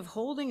gift of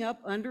holding up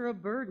under a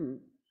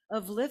burden,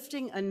 of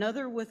lifting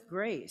another with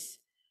grace,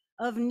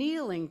 of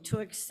kneeling to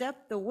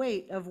accept the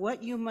weight of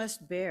what you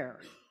must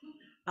bear.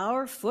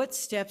 Our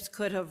footsteps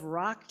could have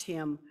rocked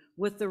him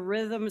with the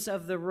rhythms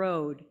of the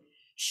road,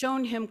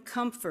 shown him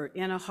comfort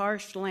in a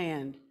harsh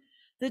land,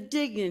 the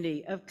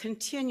dignity of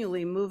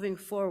continually moving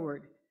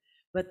forward.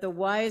 But the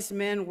wise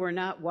men were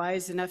not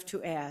wise enough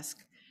to ask.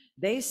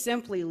 They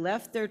simply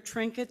left their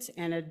trinkets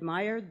and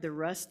admired the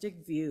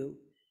rustic view.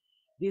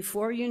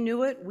 Before you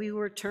knew it, we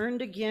were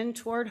turned again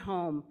toward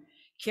home,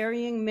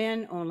 carrying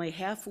men only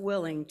half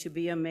willing to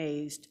be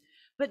amazed.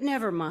 But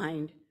never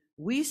mind,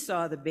 we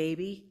saw the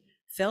baby,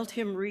 felt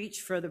him reach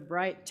for the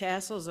bright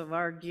tassels of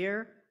our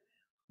gear.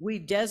 We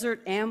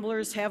desert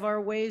amblers have our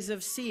ways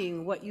of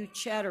seeing what you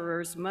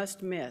chatterers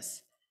must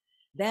miss.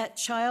 That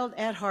child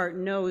at heart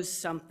knows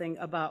something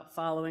about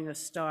following a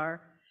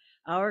star.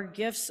 Our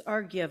gifts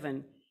are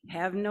given,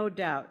 have no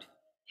doubt.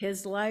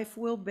 His life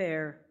will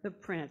bear the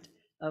print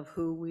of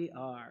who we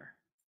are.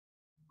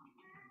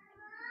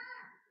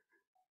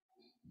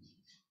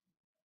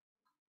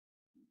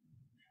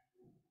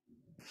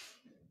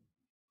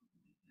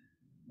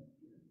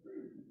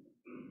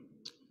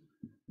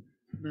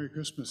 Merry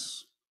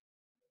Christmas.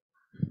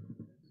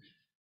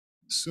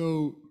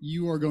 So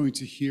you are going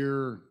to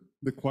hear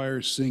the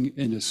choir sing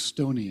in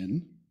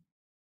Estonian.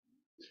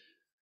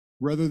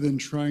 Rather than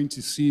trying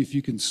to see if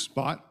you can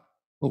spot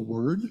a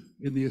word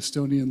in the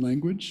Estonian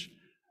language,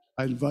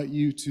 I invite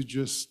you to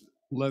just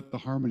let the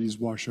harmonies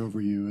wash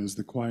over you as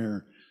the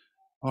choir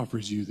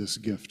offers you this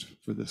gift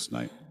for this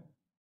night.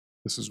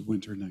 This is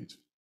Winter Night.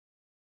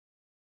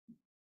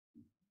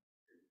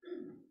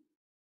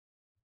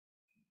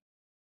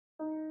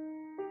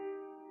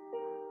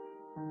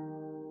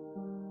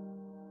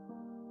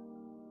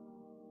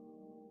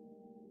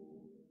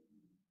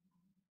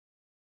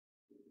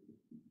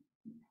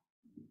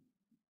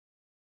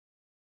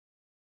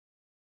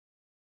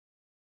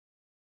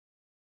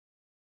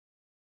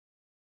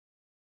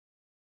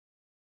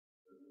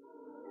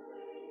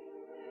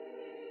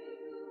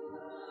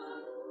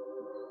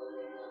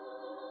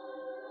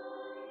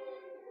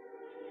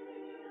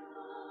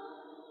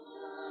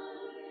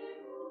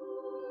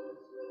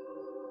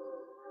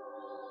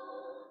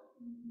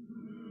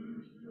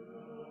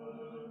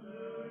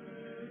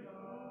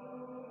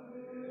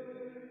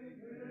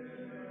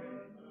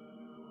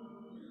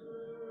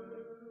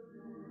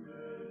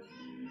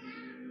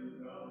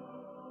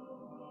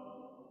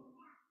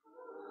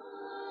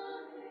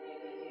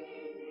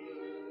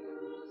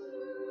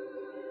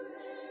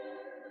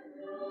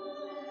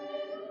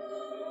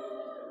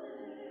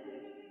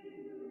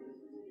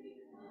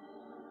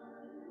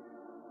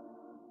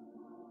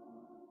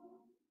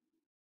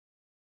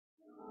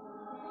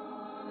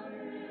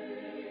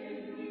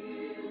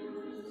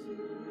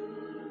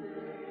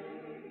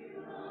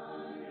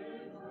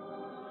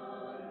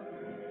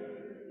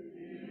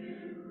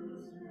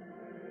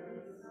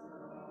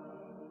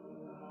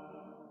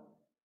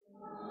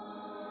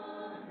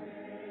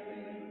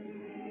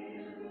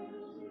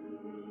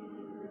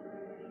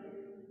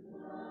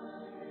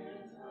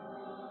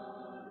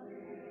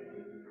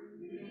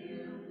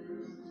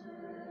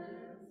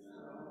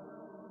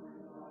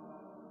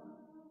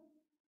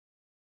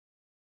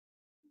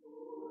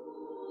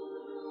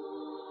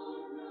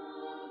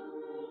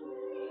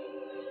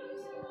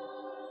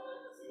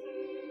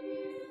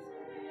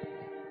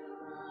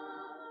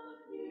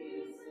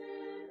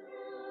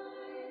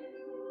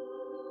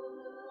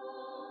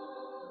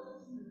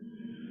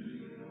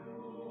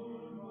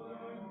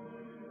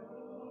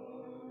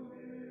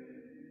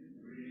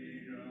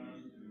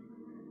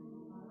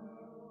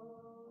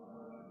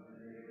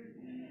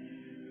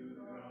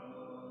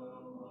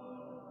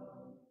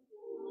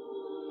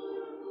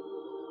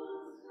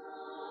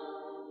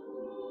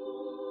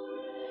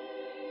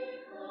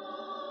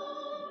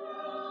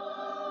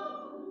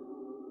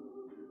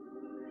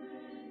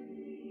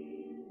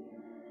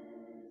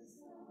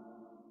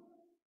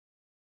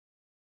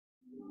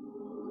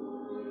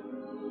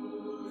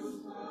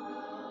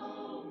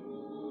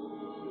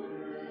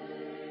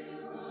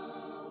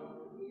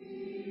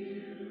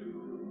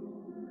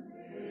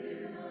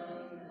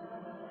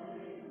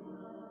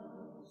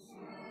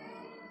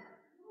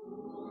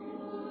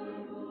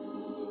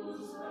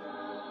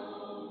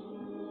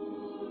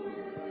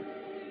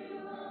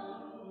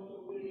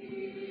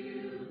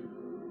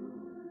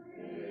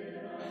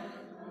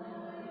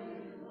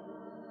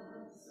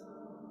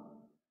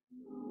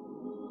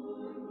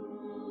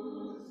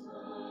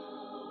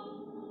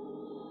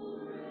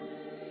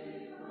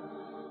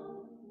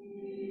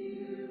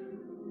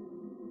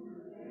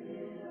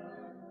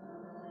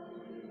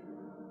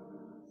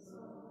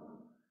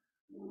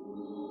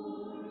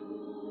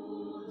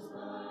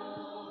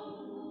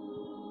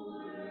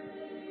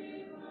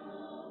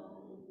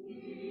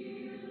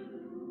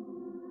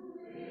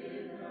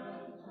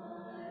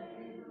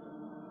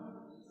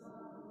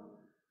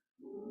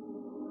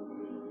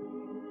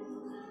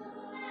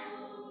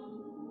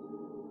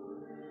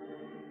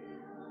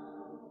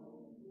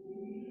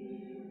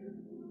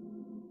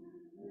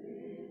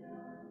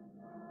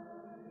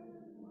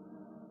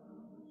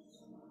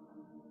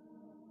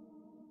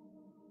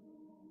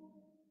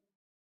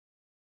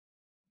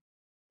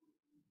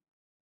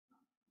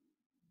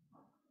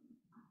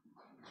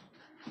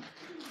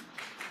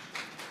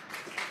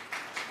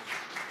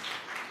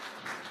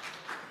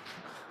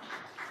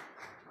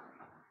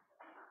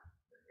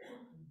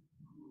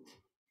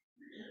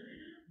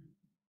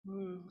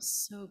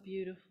 so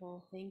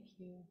beautiful. Thank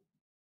you.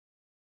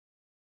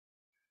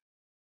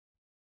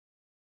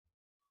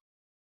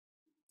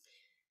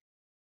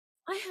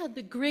 I had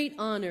the great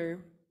honor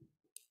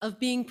of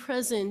being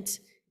present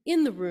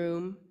in the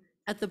room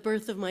at the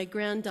birth of my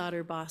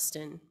granddaughter,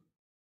 Boston.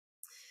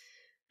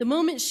 The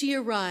moment she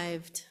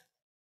arrived,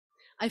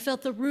 I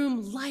felt the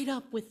room light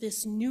up with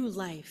this new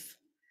life,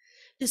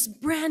 this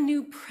brand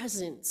new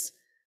presence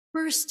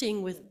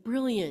bursting with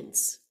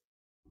brilliance.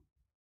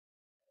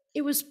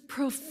 It was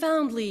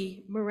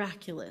profoundly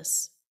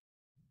miraculous.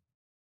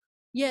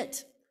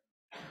 Yet,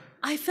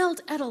 I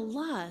felt at a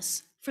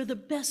loss for the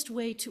best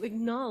way to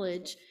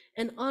acknowledge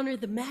and honor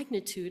the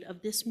magnitude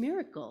of this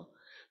miracle,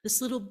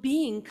 this little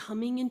being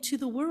coming into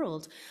the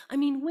world. I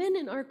mean, when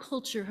in our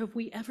culture have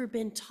we ever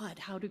been taught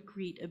how to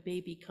greet a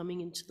baby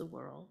coming into the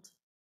world,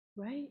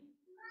 right?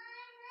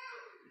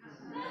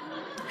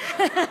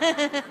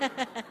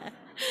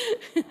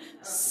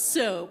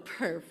 So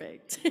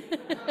perfect.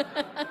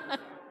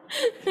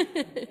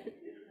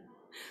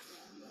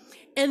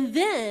 And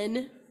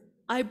then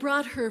I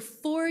brought her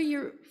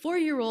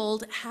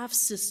four-year-old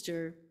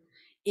half-sister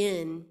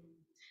in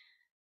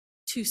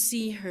to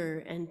see her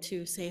and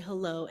to say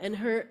hello. And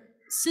her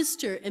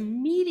sister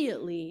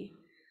immediately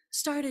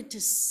started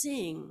to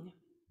sing.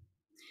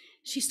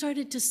 She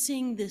started to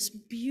sing this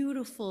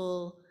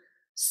beautiful,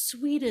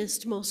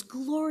 sweetest, most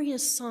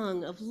glorious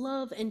song of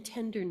love and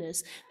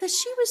tenderness that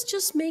she was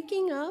just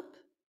making up.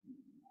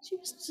 She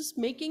was just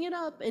making it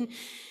up. And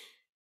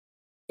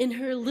in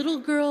her little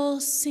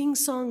girl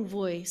sing-song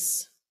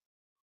voice,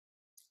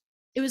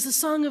 it was a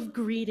song of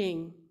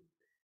greeting,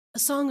 a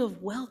song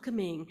of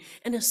welcoming,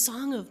 and a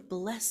song of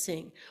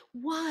blessing.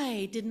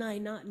 Why did I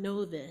not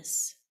know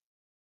this?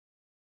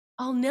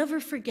 I'll never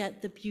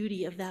forget the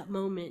beauty of that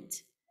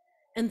moment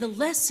and the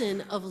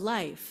lesson of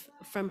life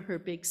from her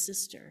big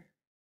sister.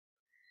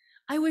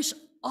 I wish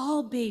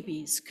all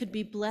babies could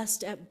be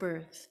blessed at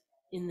birth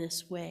in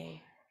this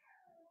way.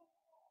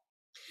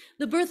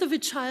 The birth of a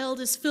child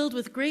is filled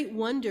with great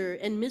wonder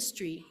and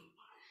mystery,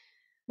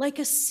 like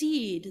a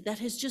seed that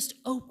has just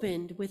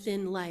opened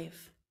within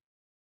life.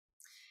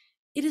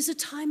 It is a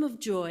time of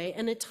joy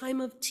and a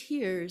time of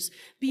tears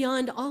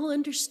beyond all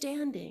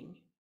understanding.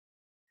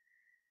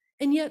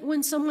 And yet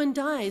when someone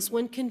dies,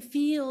 one can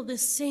feel the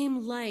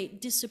same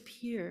light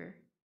disappear,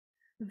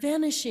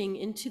 vanishing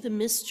into the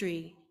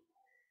mystery.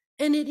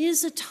 And it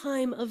is a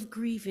time of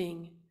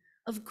grieving,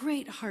 of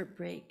great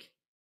heartbreak,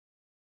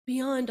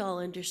 beyond all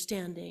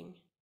understanding,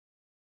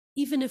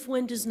 even if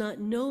one does not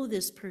know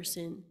this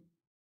person.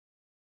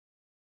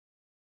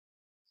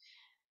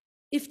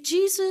 If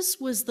Jesus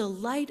was the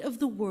light of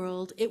the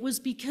world, it was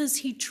because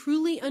he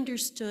truly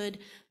understood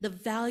the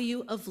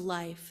value of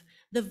life,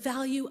 the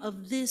value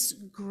of this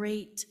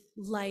great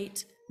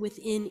light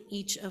within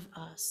each of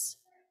us.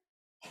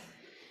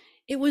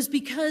 It was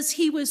because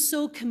he was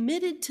so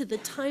committed to the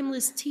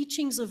timeless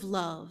teachings of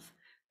love,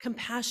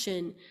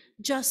 compassion,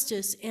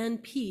 justice,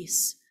 and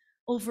peace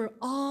over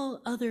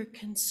all other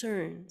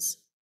concerns.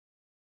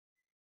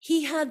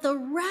 He had the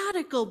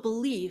radical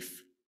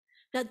belief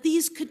that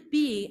these could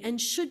be and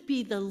should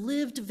be the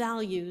lived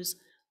values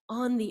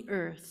on the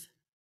earth.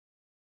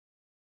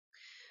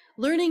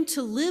 Learning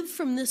to live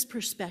from this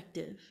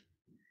perspective,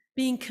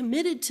 being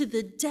committed to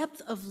the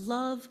depth of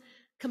love,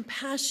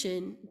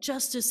 compassion,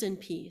 justice, and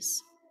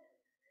peace,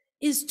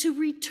 is to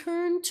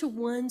return to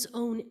one's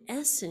own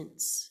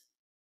essence,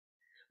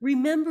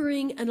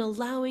 remembering and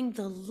allowing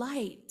the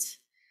light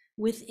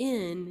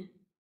within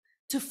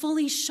to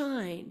fully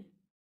shine,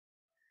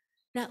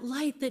 that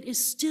light that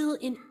is still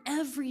in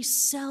every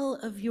cell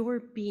of your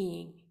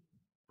being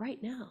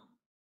right now.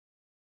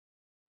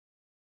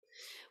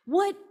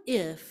 What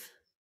if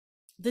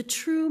the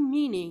true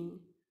meaning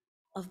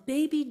of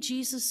baby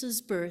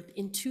Jesus's birth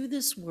into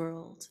this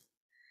world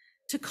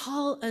to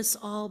call us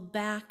all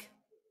back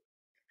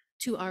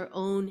to our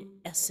own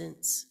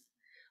essence,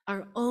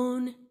 our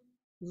own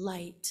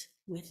light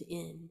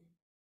within?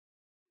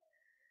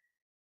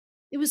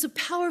 It was a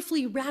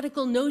powerfully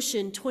radical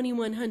notion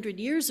 2,100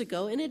 years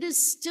ago, and it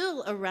is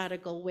still a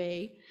radical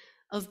way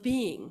of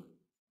being.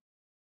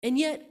 And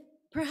yet,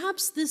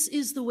 perhaps this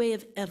is the way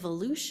of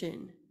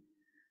evolution,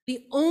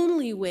 the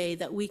only way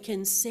that we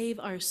can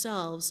save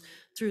ourselves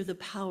through the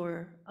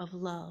power of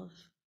love,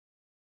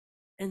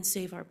 and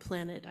save our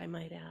planet, I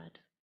might add.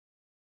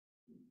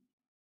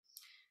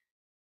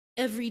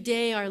 Every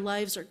day our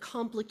lives are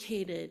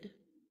complicated,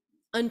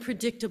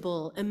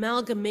 unpredictable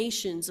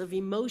amalgamations of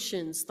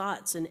emotions,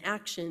 thoughts, and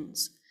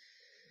actions.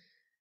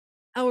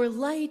 Our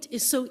light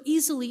is so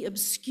easily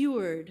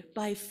obscured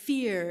by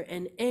fear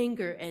and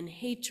anger and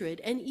hatred,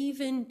 and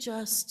even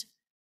just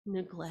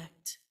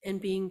neglect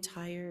and being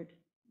tired.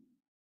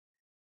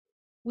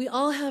 We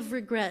all have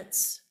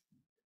regrets,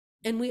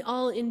 and we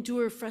all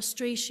endure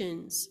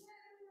frustrations,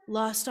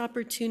 lost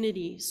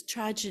opportunities,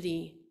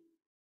 tragedy,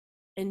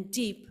 and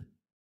deep,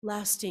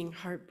 lasting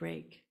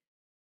heartbreak.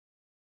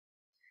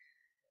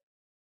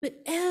 But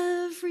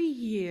every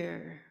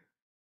year,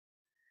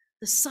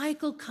 the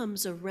cycle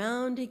comes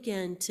around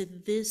again to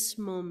this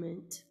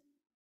moment,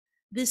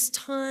 this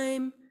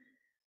time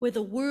where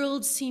the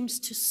world seems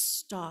to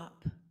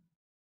stop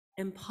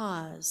and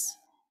pause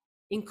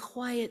in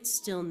quiet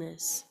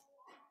stillness,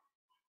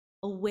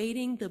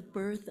 awaiting the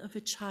birth of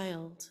a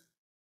child.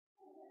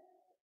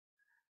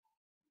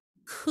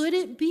 Could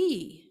it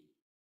be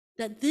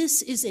that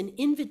this is an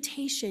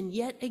invitation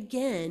yet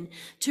again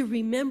to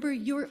remember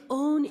your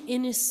own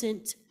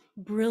innocent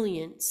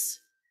brilliance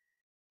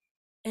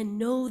and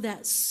know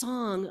that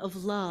song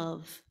of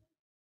love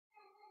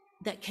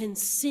that can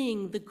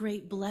sing the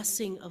great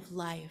blessing of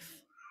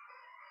life,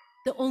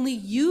 that only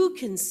you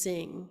can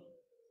sing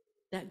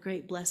that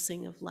great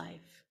blessing of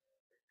life?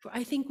 For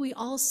I think we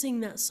all sing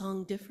that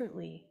song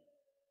differently.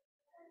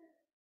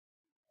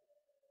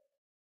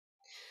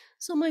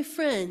 So, my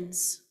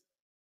friends,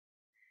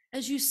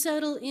 as you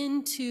settle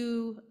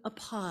into a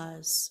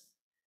pause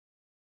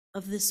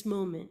of this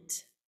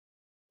moment,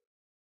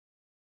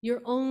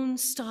 your own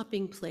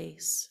stopping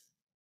place,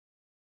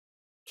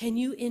 can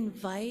you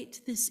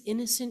invite this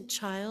innocent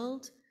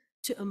child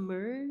to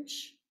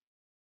emerge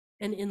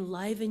and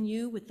enliven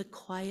you with the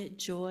quiet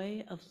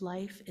joy of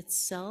life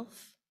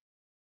itself,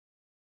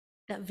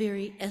 that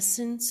very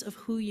essence of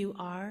who you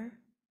are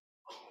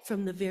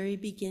from the very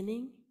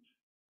beginning?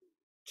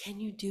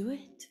 Can you do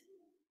it?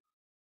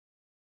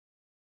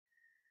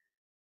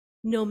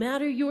 No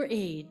matter your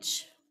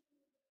age,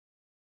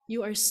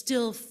 you are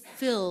still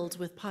filled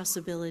with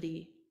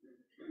possibility.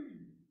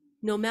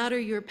 No matter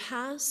your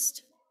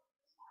past,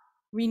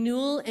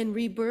 renewal and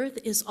rebirth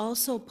is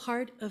also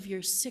part of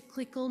your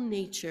cyclical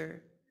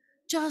nature,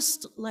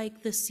 just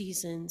like the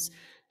seasons,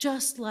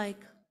 just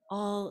like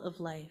all of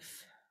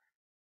life.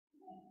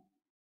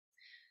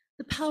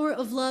 The power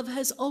of love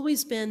has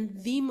always been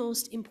the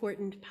most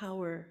important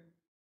power,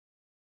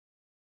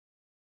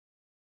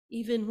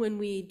 even when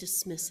we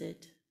dismiss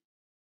it.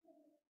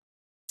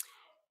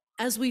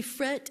 As we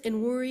fret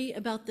and worry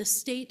about the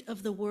state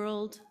of the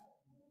world,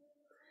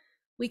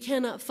 we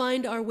cannot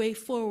find our way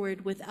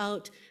forward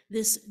without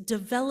this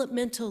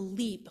developmental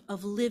leap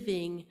of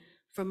living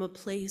from a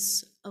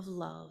place of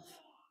love.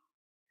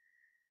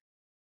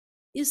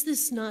 Is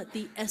this not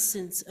the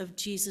essence of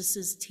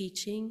Jesus's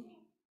teaching?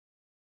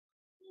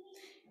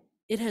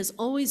 It has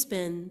always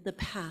been the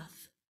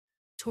path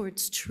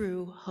towards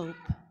true hope.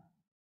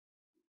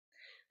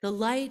 The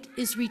light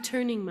is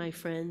returning, my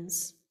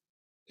friends.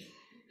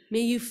 May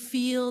you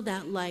feel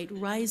that light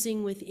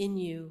rising within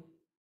you,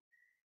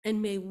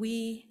 and may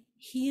we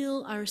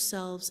heal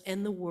ourselves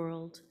and the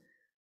world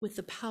with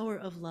the power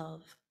of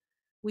love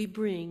we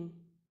bring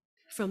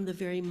from the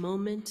very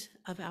moment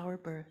of our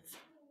birth.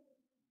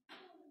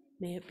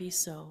 May it be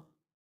so.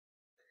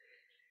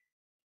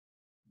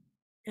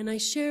 And I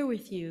share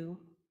with you,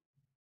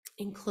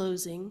 in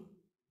closing,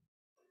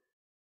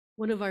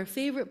 one of our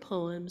favorite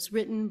poems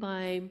written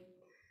by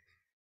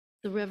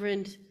the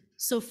Reverend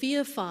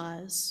Sophia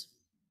Faz,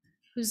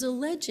 who's a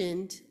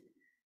legend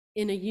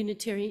in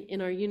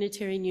our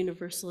Unitarian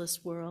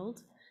Universalist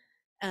world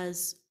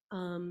as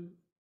a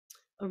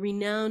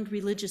renowned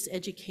religious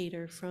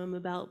educator from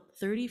about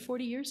 30,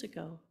 40 years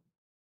ago.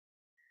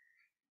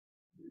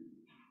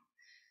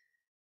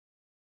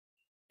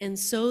 And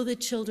so the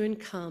children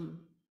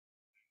come.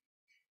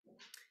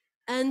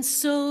 And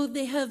so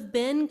they have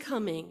been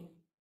coming,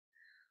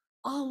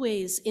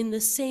 always in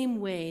the same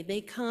way.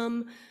 They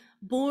come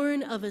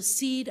born of a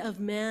seed of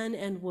man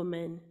and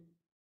woman.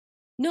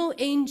 No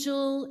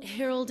angel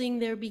heralding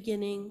their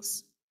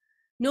beginnings,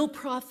 no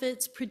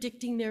prophets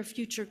predicting their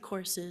future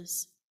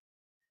courses,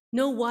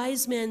 no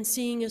wise men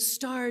seeing a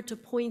star to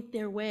point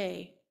their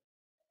way,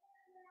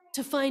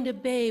 to find a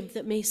babe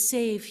that may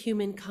save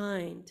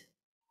humankind.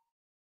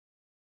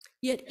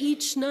 Yet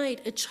each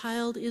night a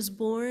child is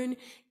born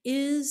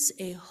is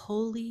a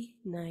holy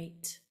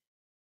night.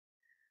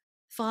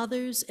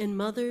 Fathers and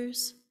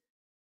mothers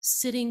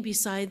sitting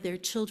beside their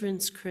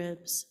children's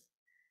cribs,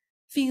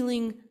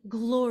 feeling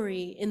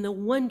glory in the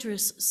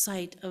wondrous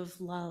sight of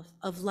love,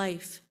 of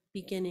life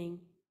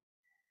beginning.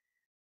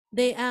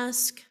 They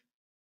ask,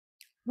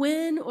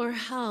 when or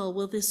how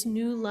will this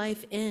new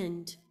life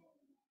end?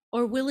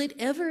 Or will it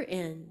ever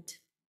end?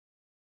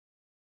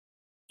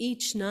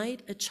 Each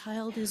night a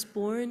child is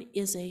born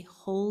is a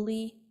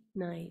holy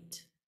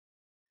night,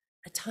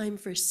 a time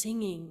for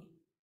singing,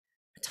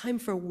 a time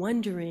for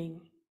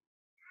wondering,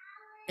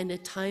 and a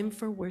time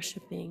for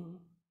worshiping.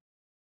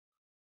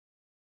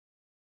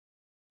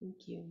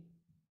 Thank you.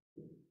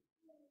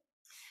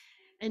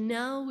 And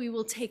now we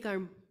will take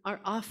our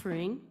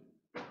offering.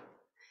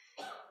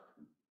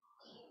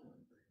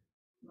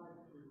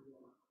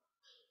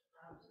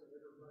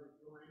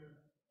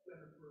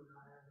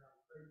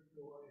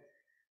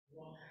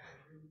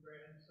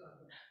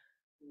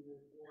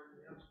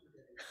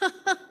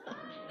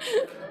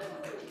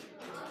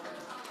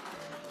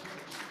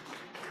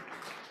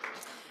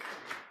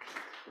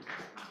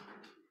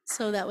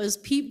 So that was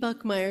Pete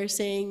Buckmeyer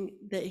saying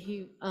that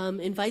he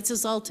invites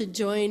us all to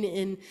join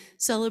in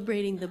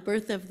celebrating the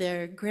birth of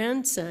their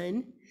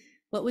grandson.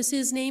 What was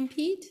his name,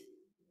 Pete?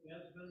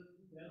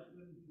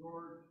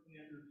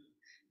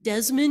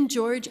 Desmond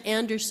George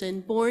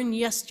Anderson, born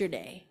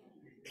yesterday.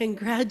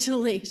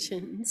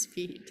 Congratulations,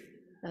 Pete.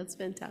 That's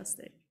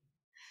fantastic.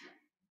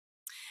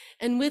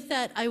 And with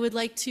that, I would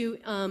like to,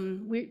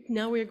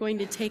 now we're going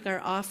to take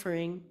our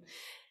offering.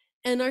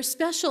 And our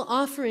special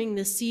offering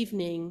this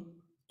evening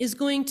is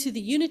going to the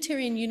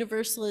Unitarian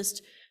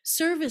Universalist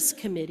Service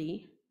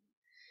Committee,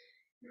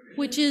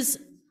 which is,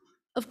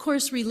 of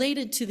course,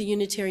 related to the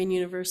Unitarian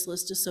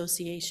Universalist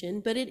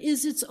Association, but it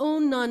is its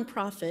own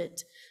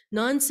nonprofit,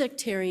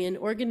 non-sectarian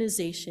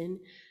organization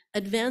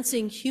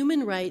advancing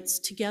human rights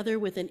together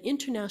with an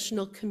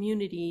international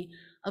community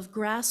of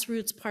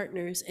grassroots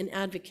partners and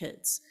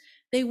advocates.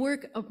 They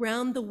work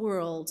around the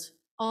world,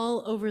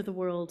 all over the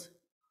world,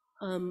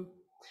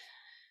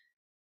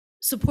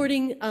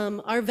 supporting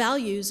our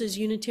values as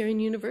Unitarian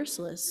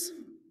Universalists.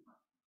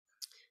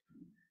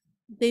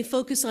 They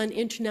focus on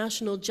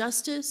international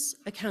justice,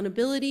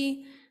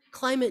 accountability,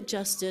 climate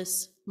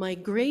justice,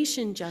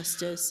 migration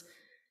justice,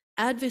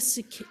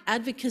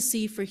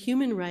 advocacy for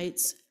human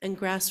rights, and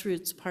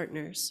grassroots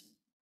partners.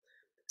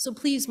 So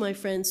please, my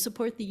friends,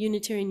 support the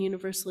Unitarian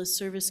Universalist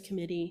Service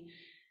Committee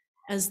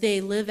as they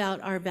live out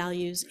our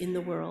values in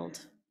the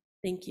world.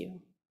 Thank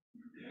you.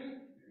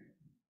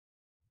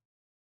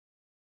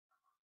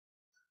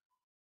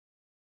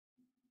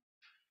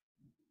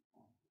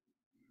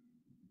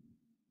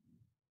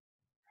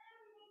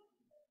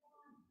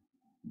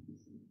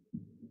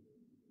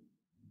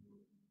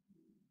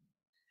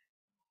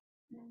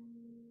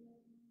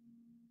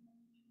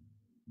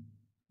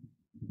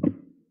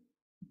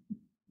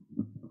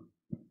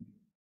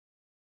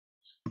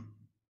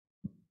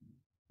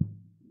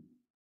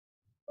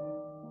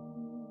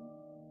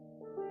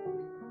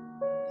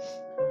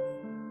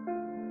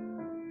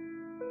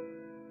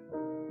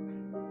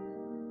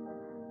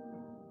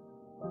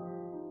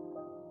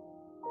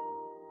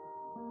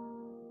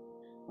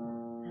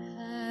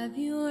 Have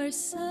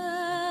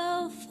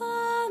yourself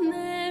a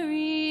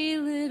merry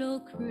little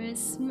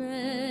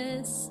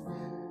Christmas.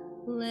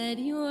 Let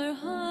your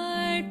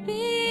heart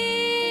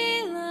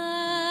be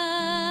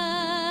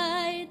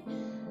light.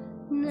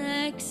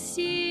 Next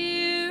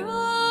year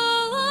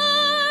all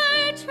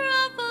our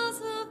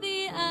troubles will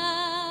be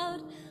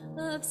out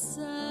of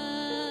sight.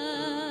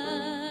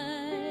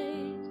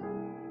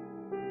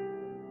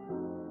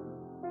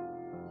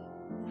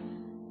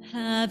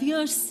 Have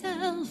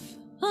yourself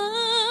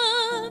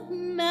a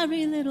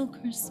merry little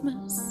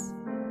Christmas.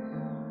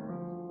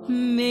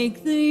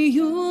 Make the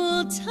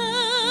Yuletide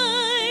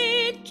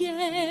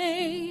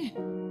gay.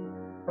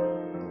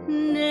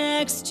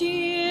 Next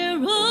year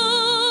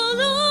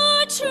all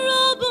our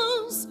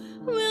troubles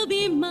will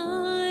be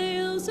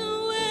miles away.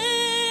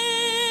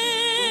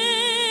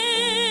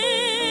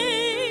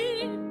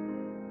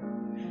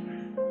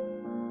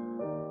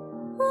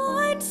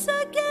 Once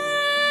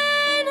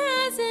again,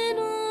 as in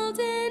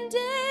olden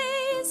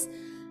days,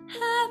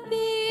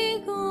 happy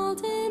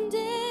golden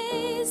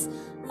days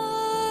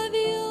of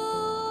yore.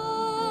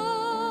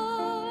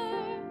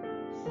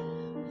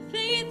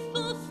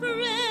 Faithful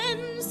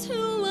friends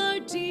who are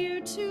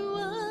dear to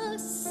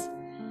us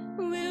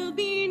will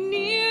be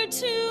near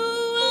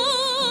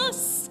to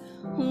us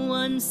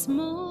once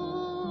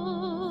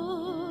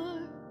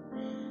more.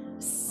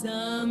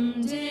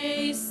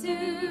 Someday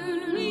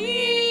soon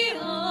we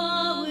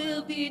all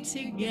will be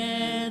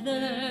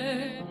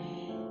together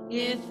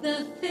if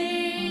the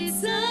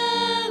fates allow.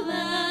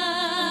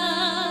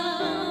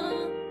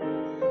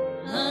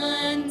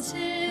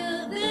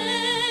 Until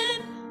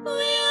then,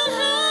 we'll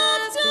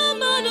have to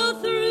muddle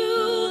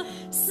through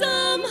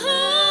somehow.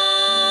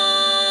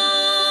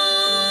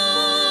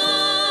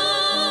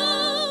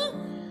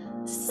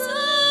 So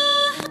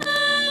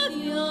have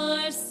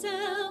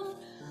yourself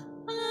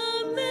a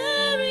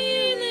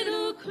merry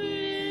little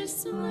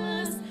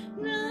Christmas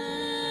now.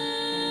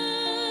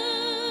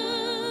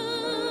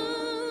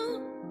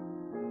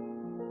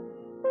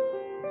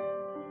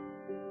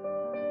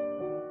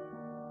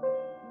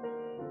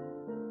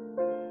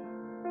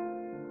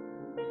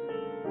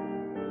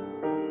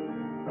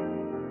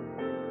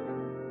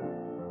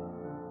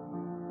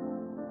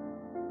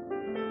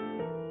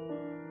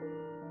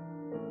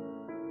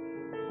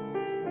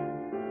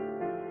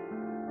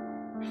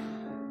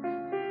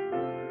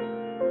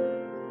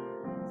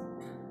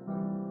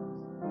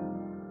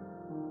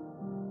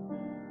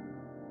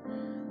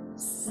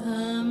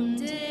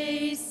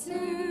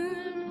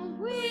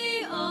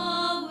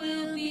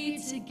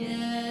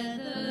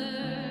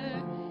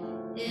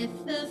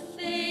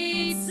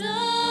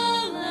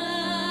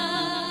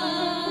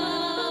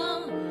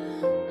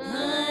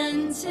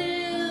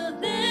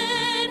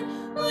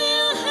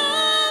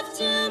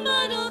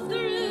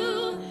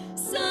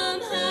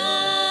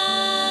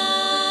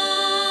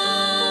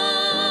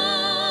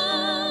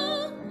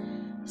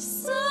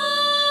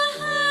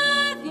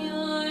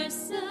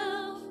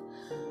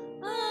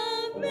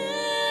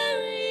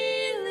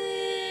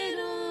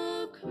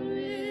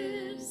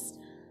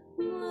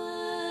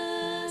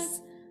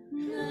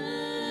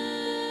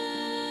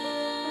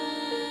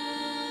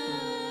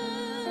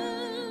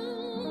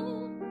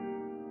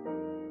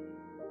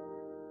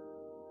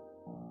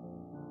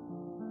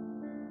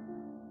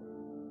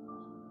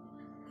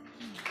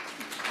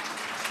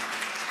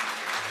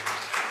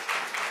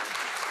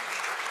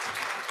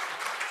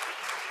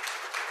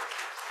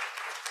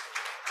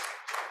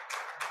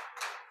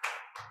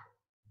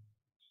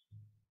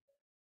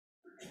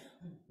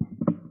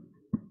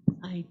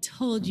 I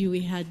told you we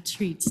had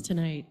treats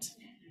tonight.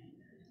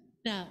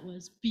 That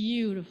was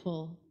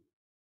beautiful.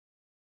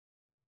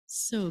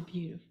 So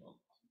beautiful.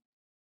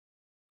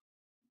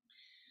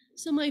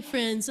 So, my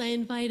friends, I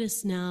invite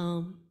us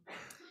now,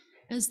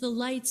 as the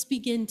lights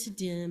begin to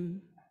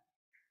dim,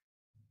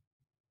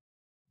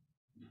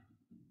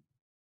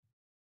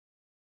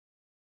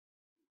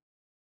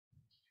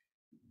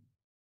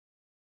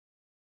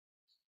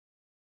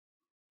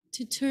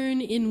 to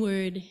turn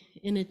inward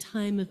in a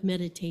time of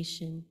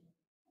meditation.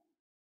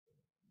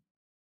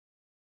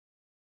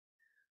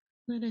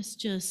 Let us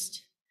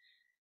just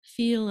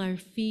feel our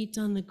feet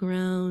on the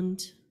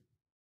ground,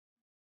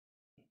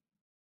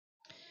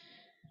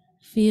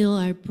 feel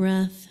our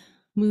breath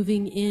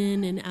moving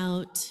in and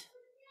out,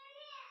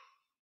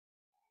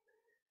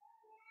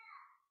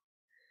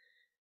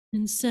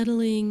 and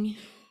settling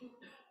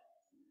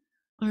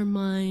our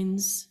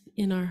minds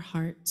in our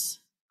hearts.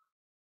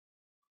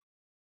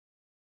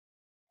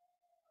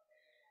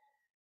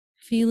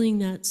 Feeling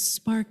that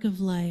spark of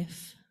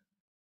life,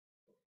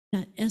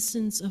 that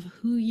essence of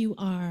who you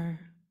are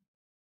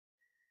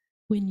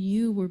when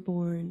you were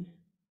born,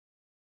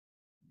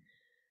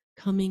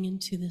 coming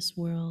into this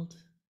world.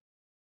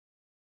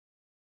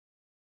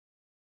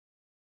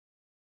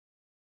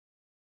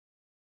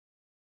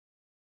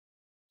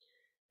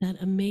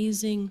 That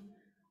amazing,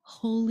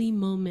 holy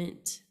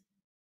moment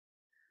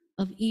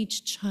of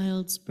each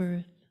child's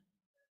birth.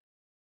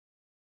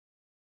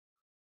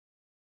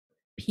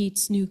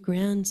 Pete's new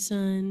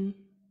grandson,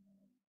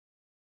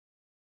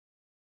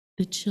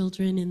 the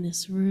children in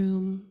this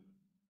room,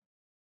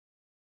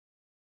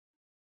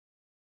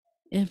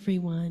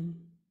 everyone,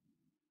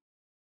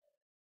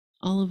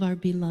 all of our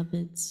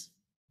beloveds.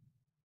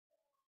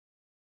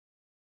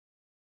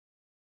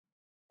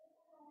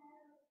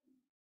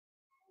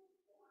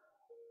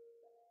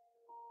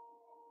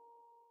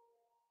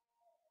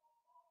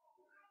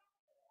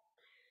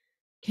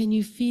 Can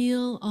you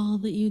feel all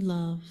that you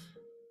love,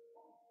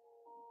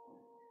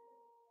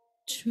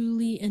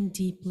 truly and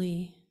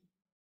deeply,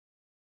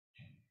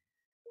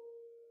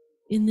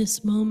 in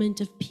this moment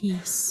of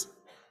peace?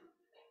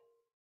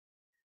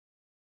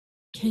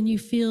 Can you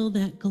feel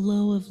that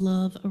glow of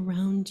love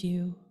around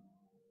you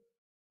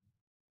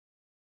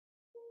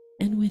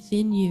and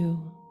within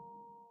you?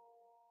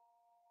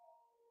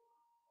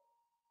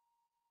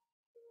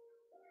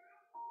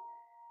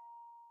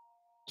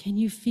 Can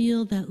you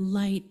feel that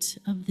light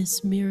of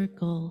this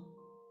miracle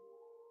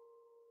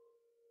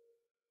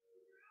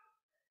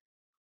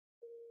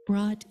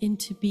brought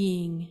into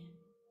being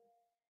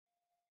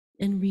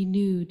and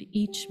renewed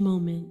each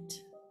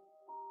moment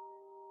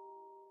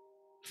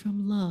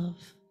from love?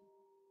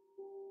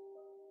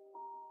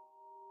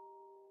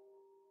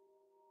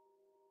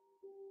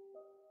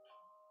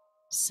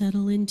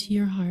 Settle into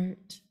your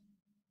heart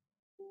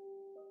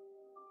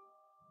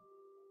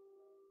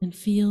and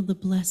feel the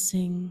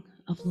blessing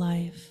of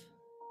life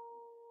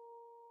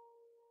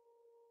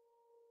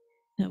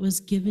that was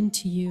given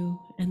to you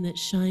and that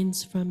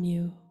shines from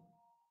you.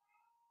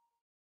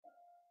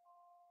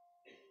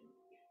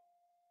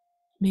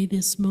 May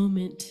this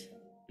moment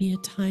be a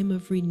time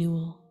of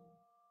renewal,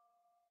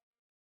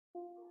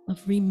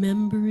 of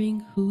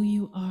remembering who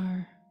you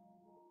are,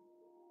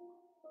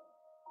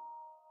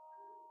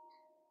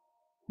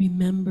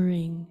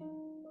 remembering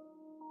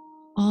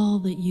all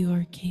that you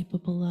are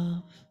capable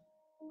of,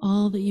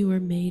 all that you are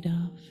made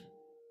of.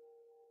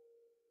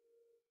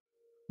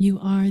 You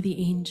are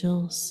the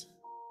angels.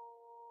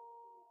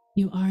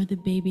 You are the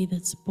baby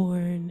that's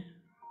born.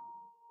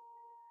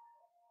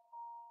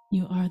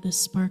 You are the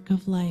spark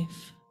of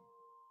life.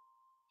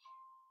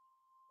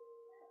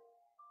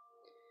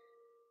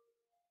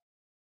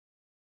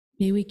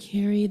 May we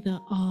carry the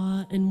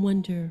awe and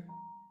wonder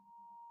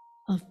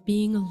of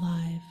being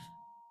alive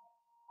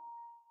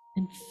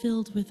and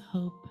filled with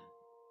hope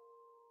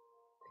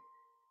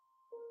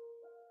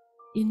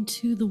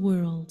into the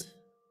world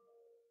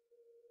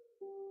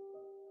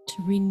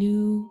to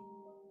renew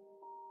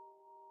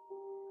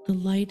the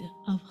light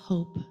of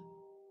hope.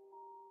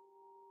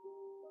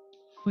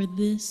 For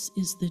this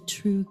is the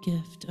true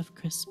gift of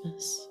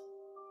Christmas.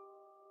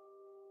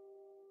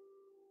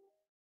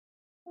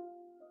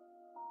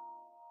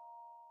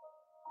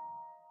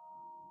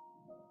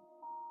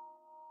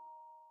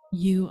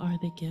 You are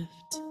the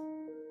gift.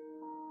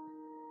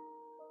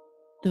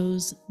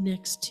 Those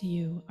next to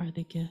you are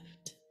the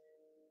gift.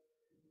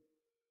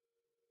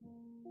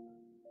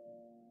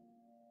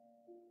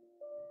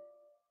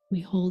 We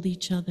hold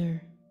each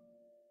other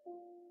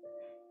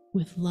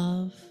with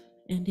love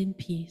and in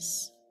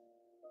peace.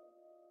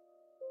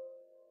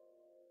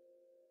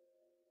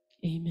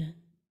 Amen.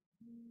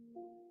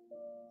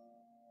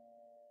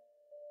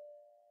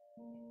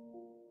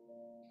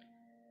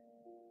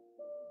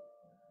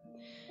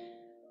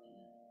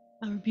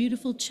 Our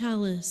beautiful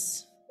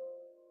chalice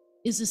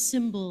is a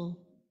symbol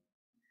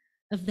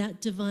of that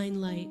divine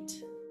light.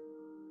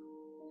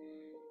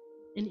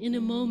 And in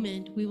a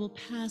moment, we will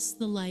pass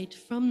the light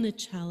from the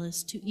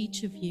chalice to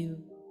each of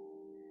you,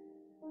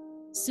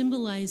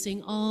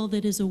 symbolizing all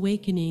that is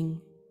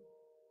awakening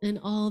and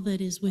all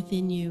that is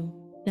within you,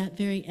 that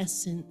very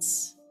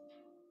essence.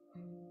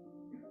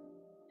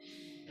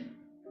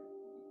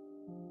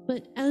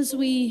 But as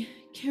we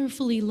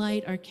carefully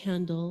light our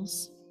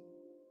candles,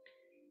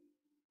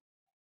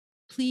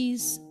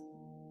 please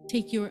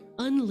take your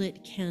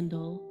unlit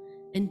candle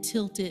and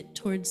tilt it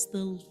towards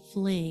the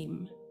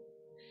flame.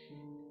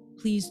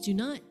 Please do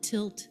not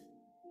tilt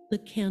the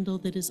candle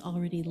that is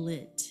already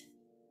lit.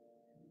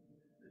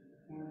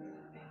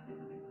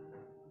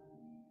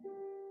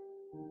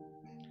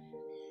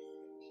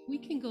 We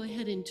can go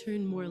ahead and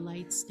turn more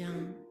lights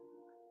down.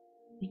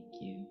 Thank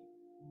you.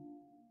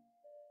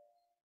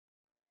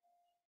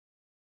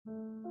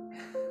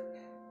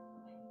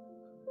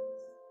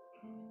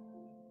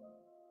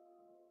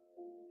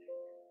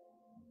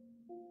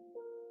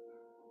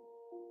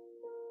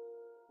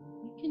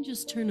 You can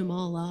just turn them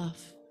all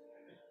off.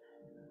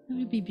 That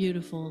would be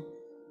beautiful.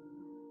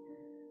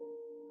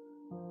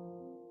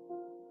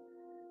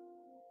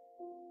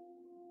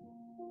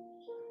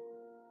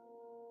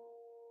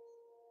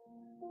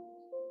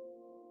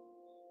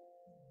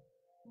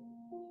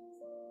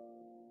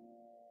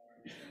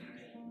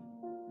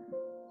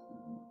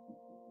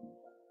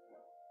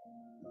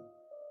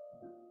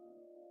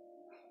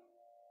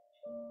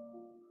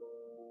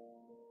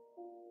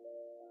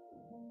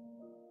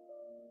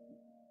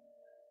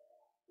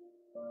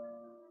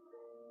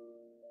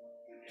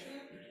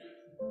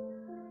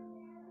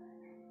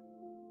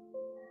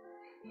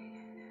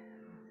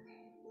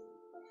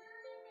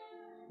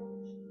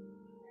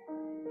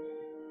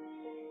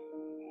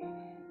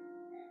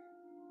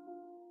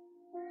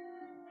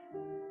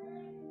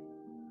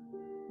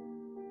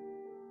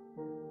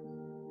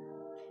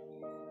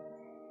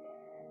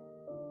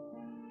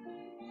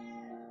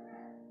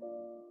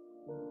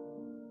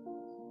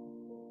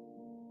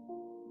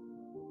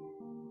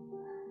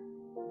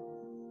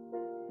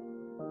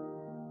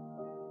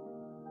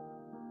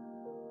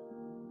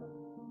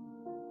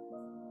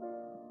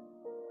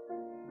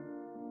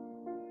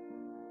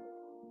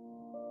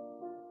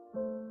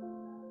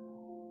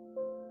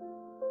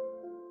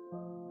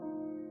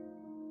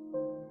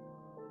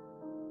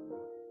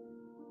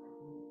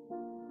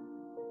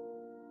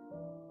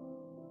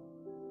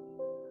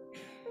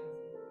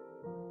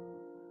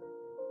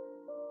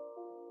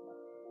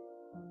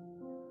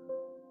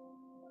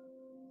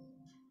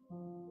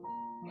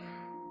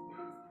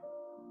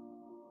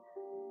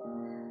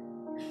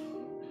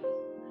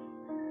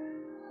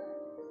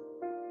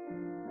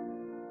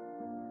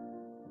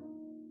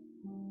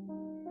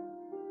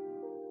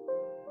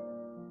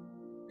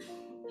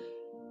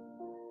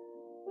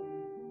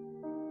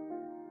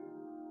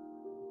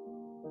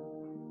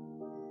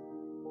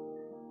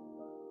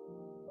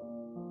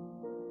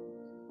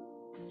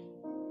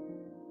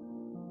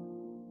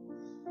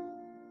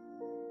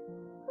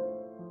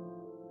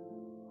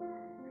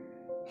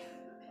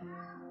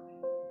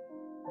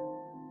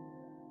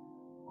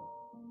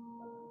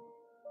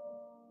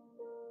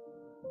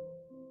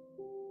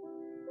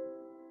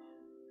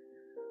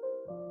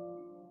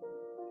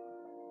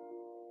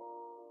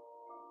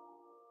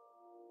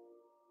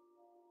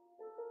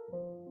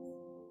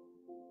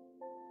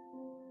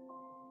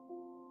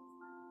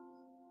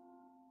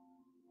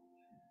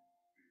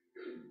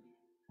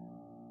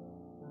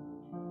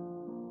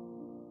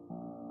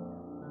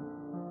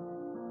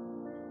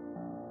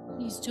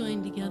 Please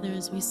join together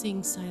as we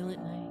sing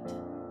Silent Night.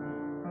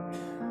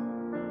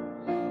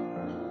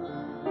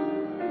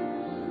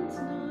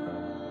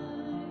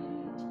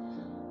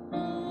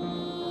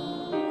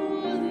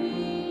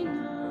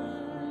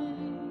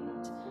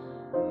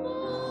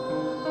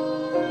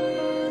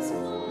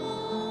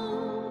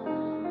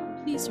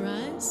 Please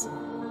rise.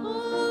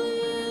 All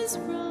is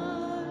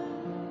bright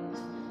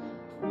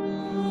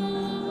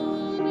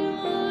round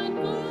yon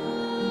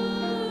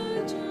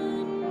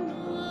virgin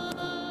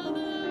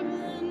mother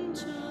and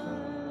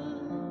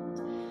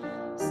child.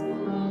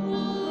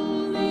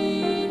 Slowly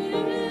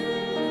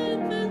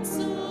infant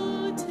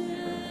so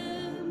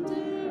tender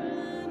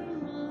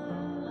and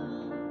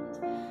mild,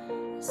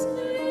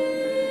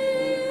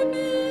 sleep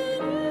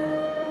in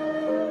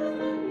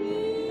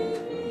heavenly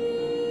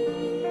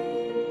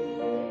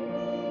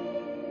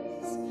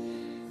peace.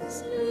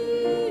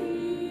 Sleep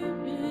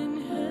in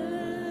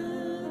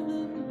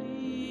heavenly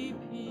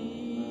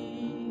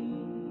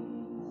peace.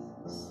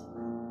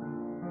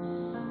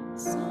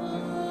 Silent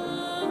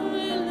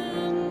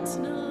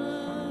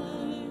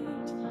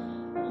night,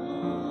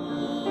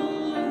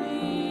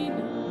 holy night,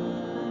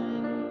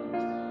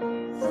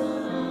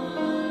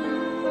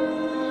 Son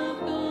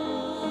of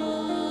God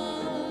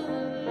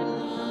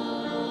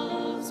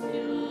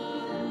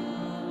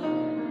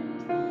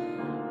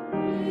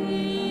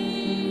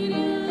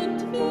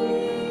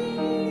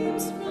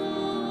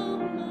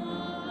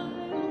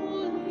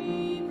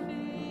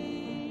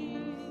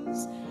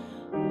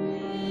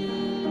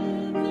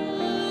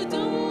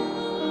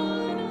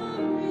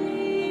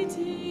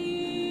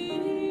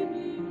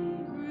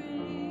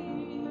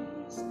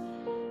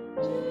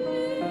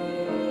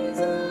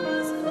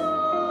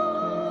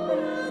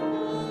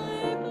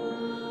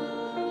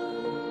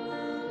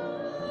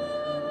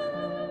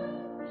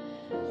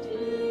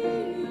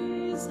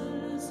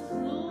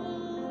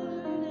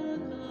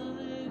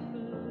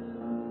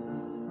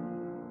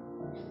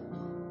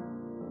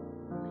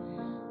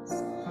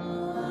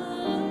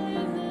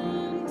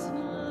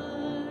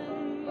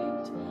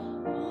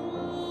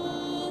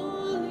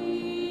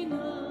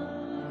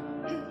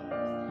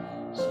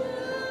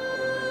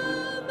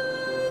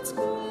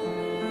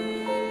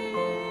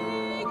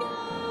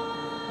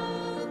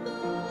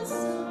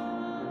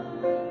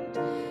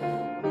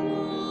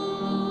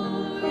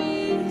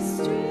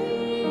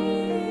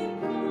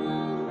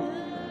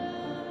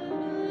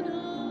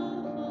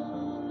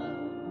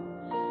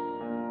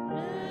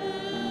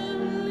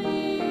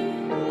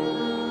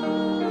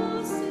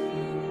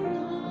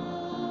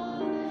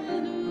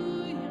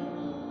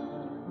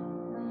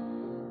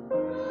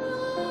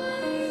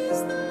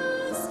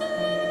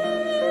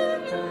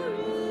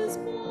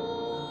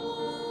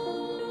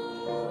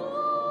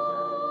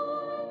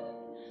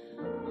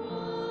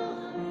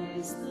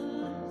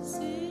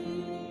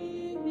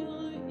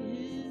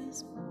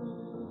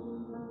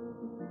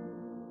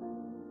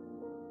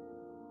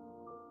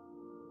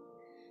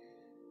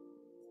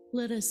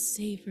Let us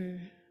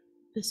savor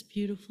this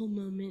beautiful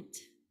moment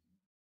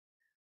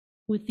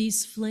with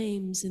these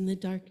flames in the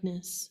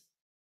darkness.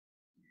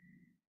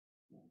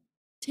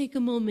 Take a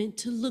moment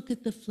to look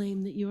at the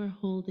flame that you are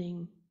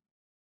holding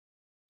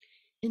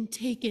and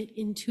take it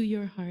into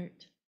your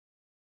heart.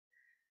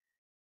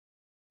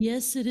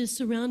 Yes, it is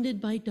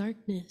surrounded by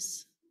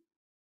darkness.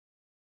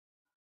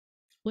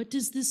 What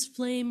does this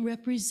flame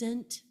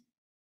represent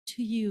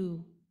to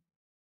you?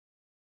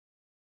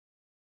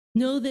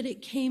 Know that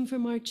it came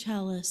from our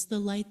chalice, the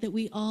light that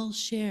we all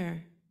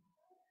share.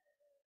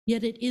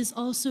 Yet it is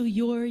also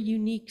your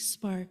unique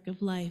spark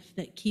of life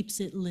that keeps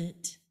it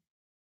lit.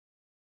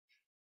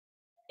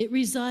 It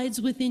resides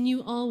within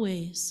you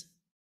always,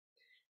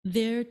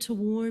 there to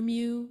warm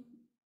you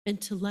and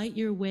to light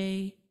your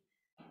way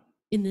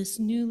in this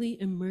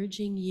newly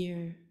emerging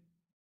year.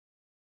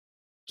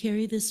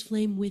 Carry this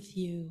flame with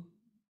you,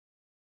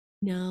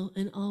 now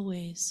and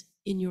always,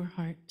 in your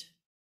heart.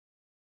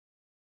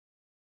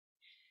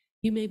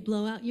 You may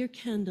blow out your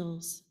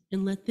candles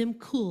and let them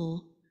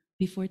cool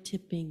before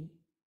tipping.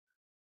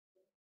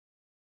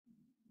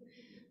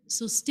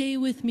 So stay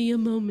with me a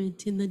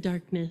moment in the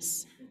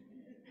darkness.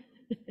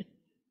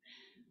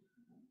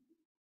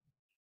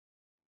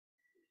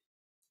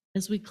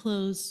 As we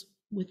close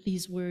with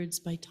these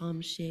words by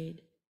Tom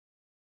Shade.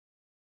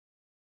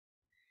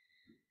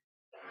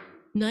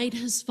 Night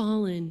has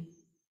fallen.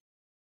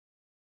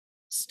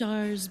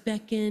 Stars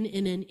beckon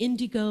in an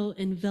indigo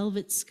and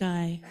velvet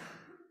sky.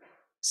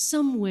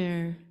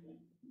 Somewhere,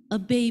 a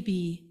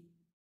baby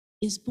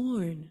is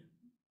born.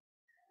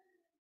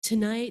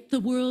 Tonight,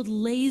 the world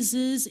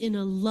lazes in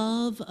a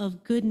love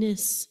of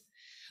goodness,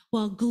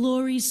 while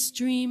glories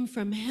stream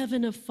from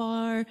heaven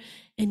afar,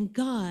 and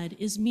God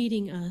is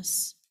meeting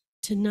us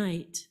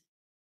tonight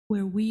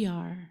where we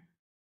are.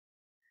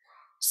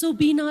 So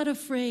be not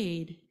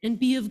afraid and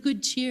be of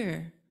good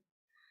cheer.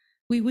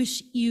 We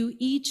wish you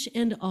each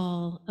and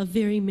all a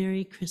very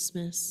Merry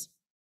Christmas.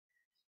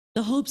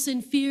 The hopes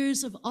and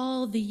fears of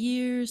all the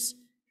years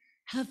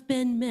have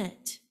been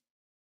met.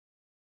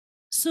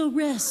 So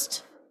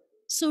rest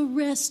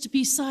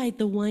beside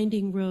the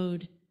winding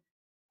road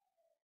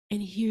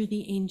and hear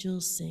the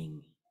angels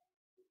sing.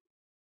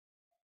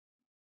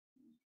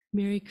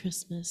 Merry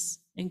Christmas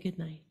and good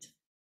night.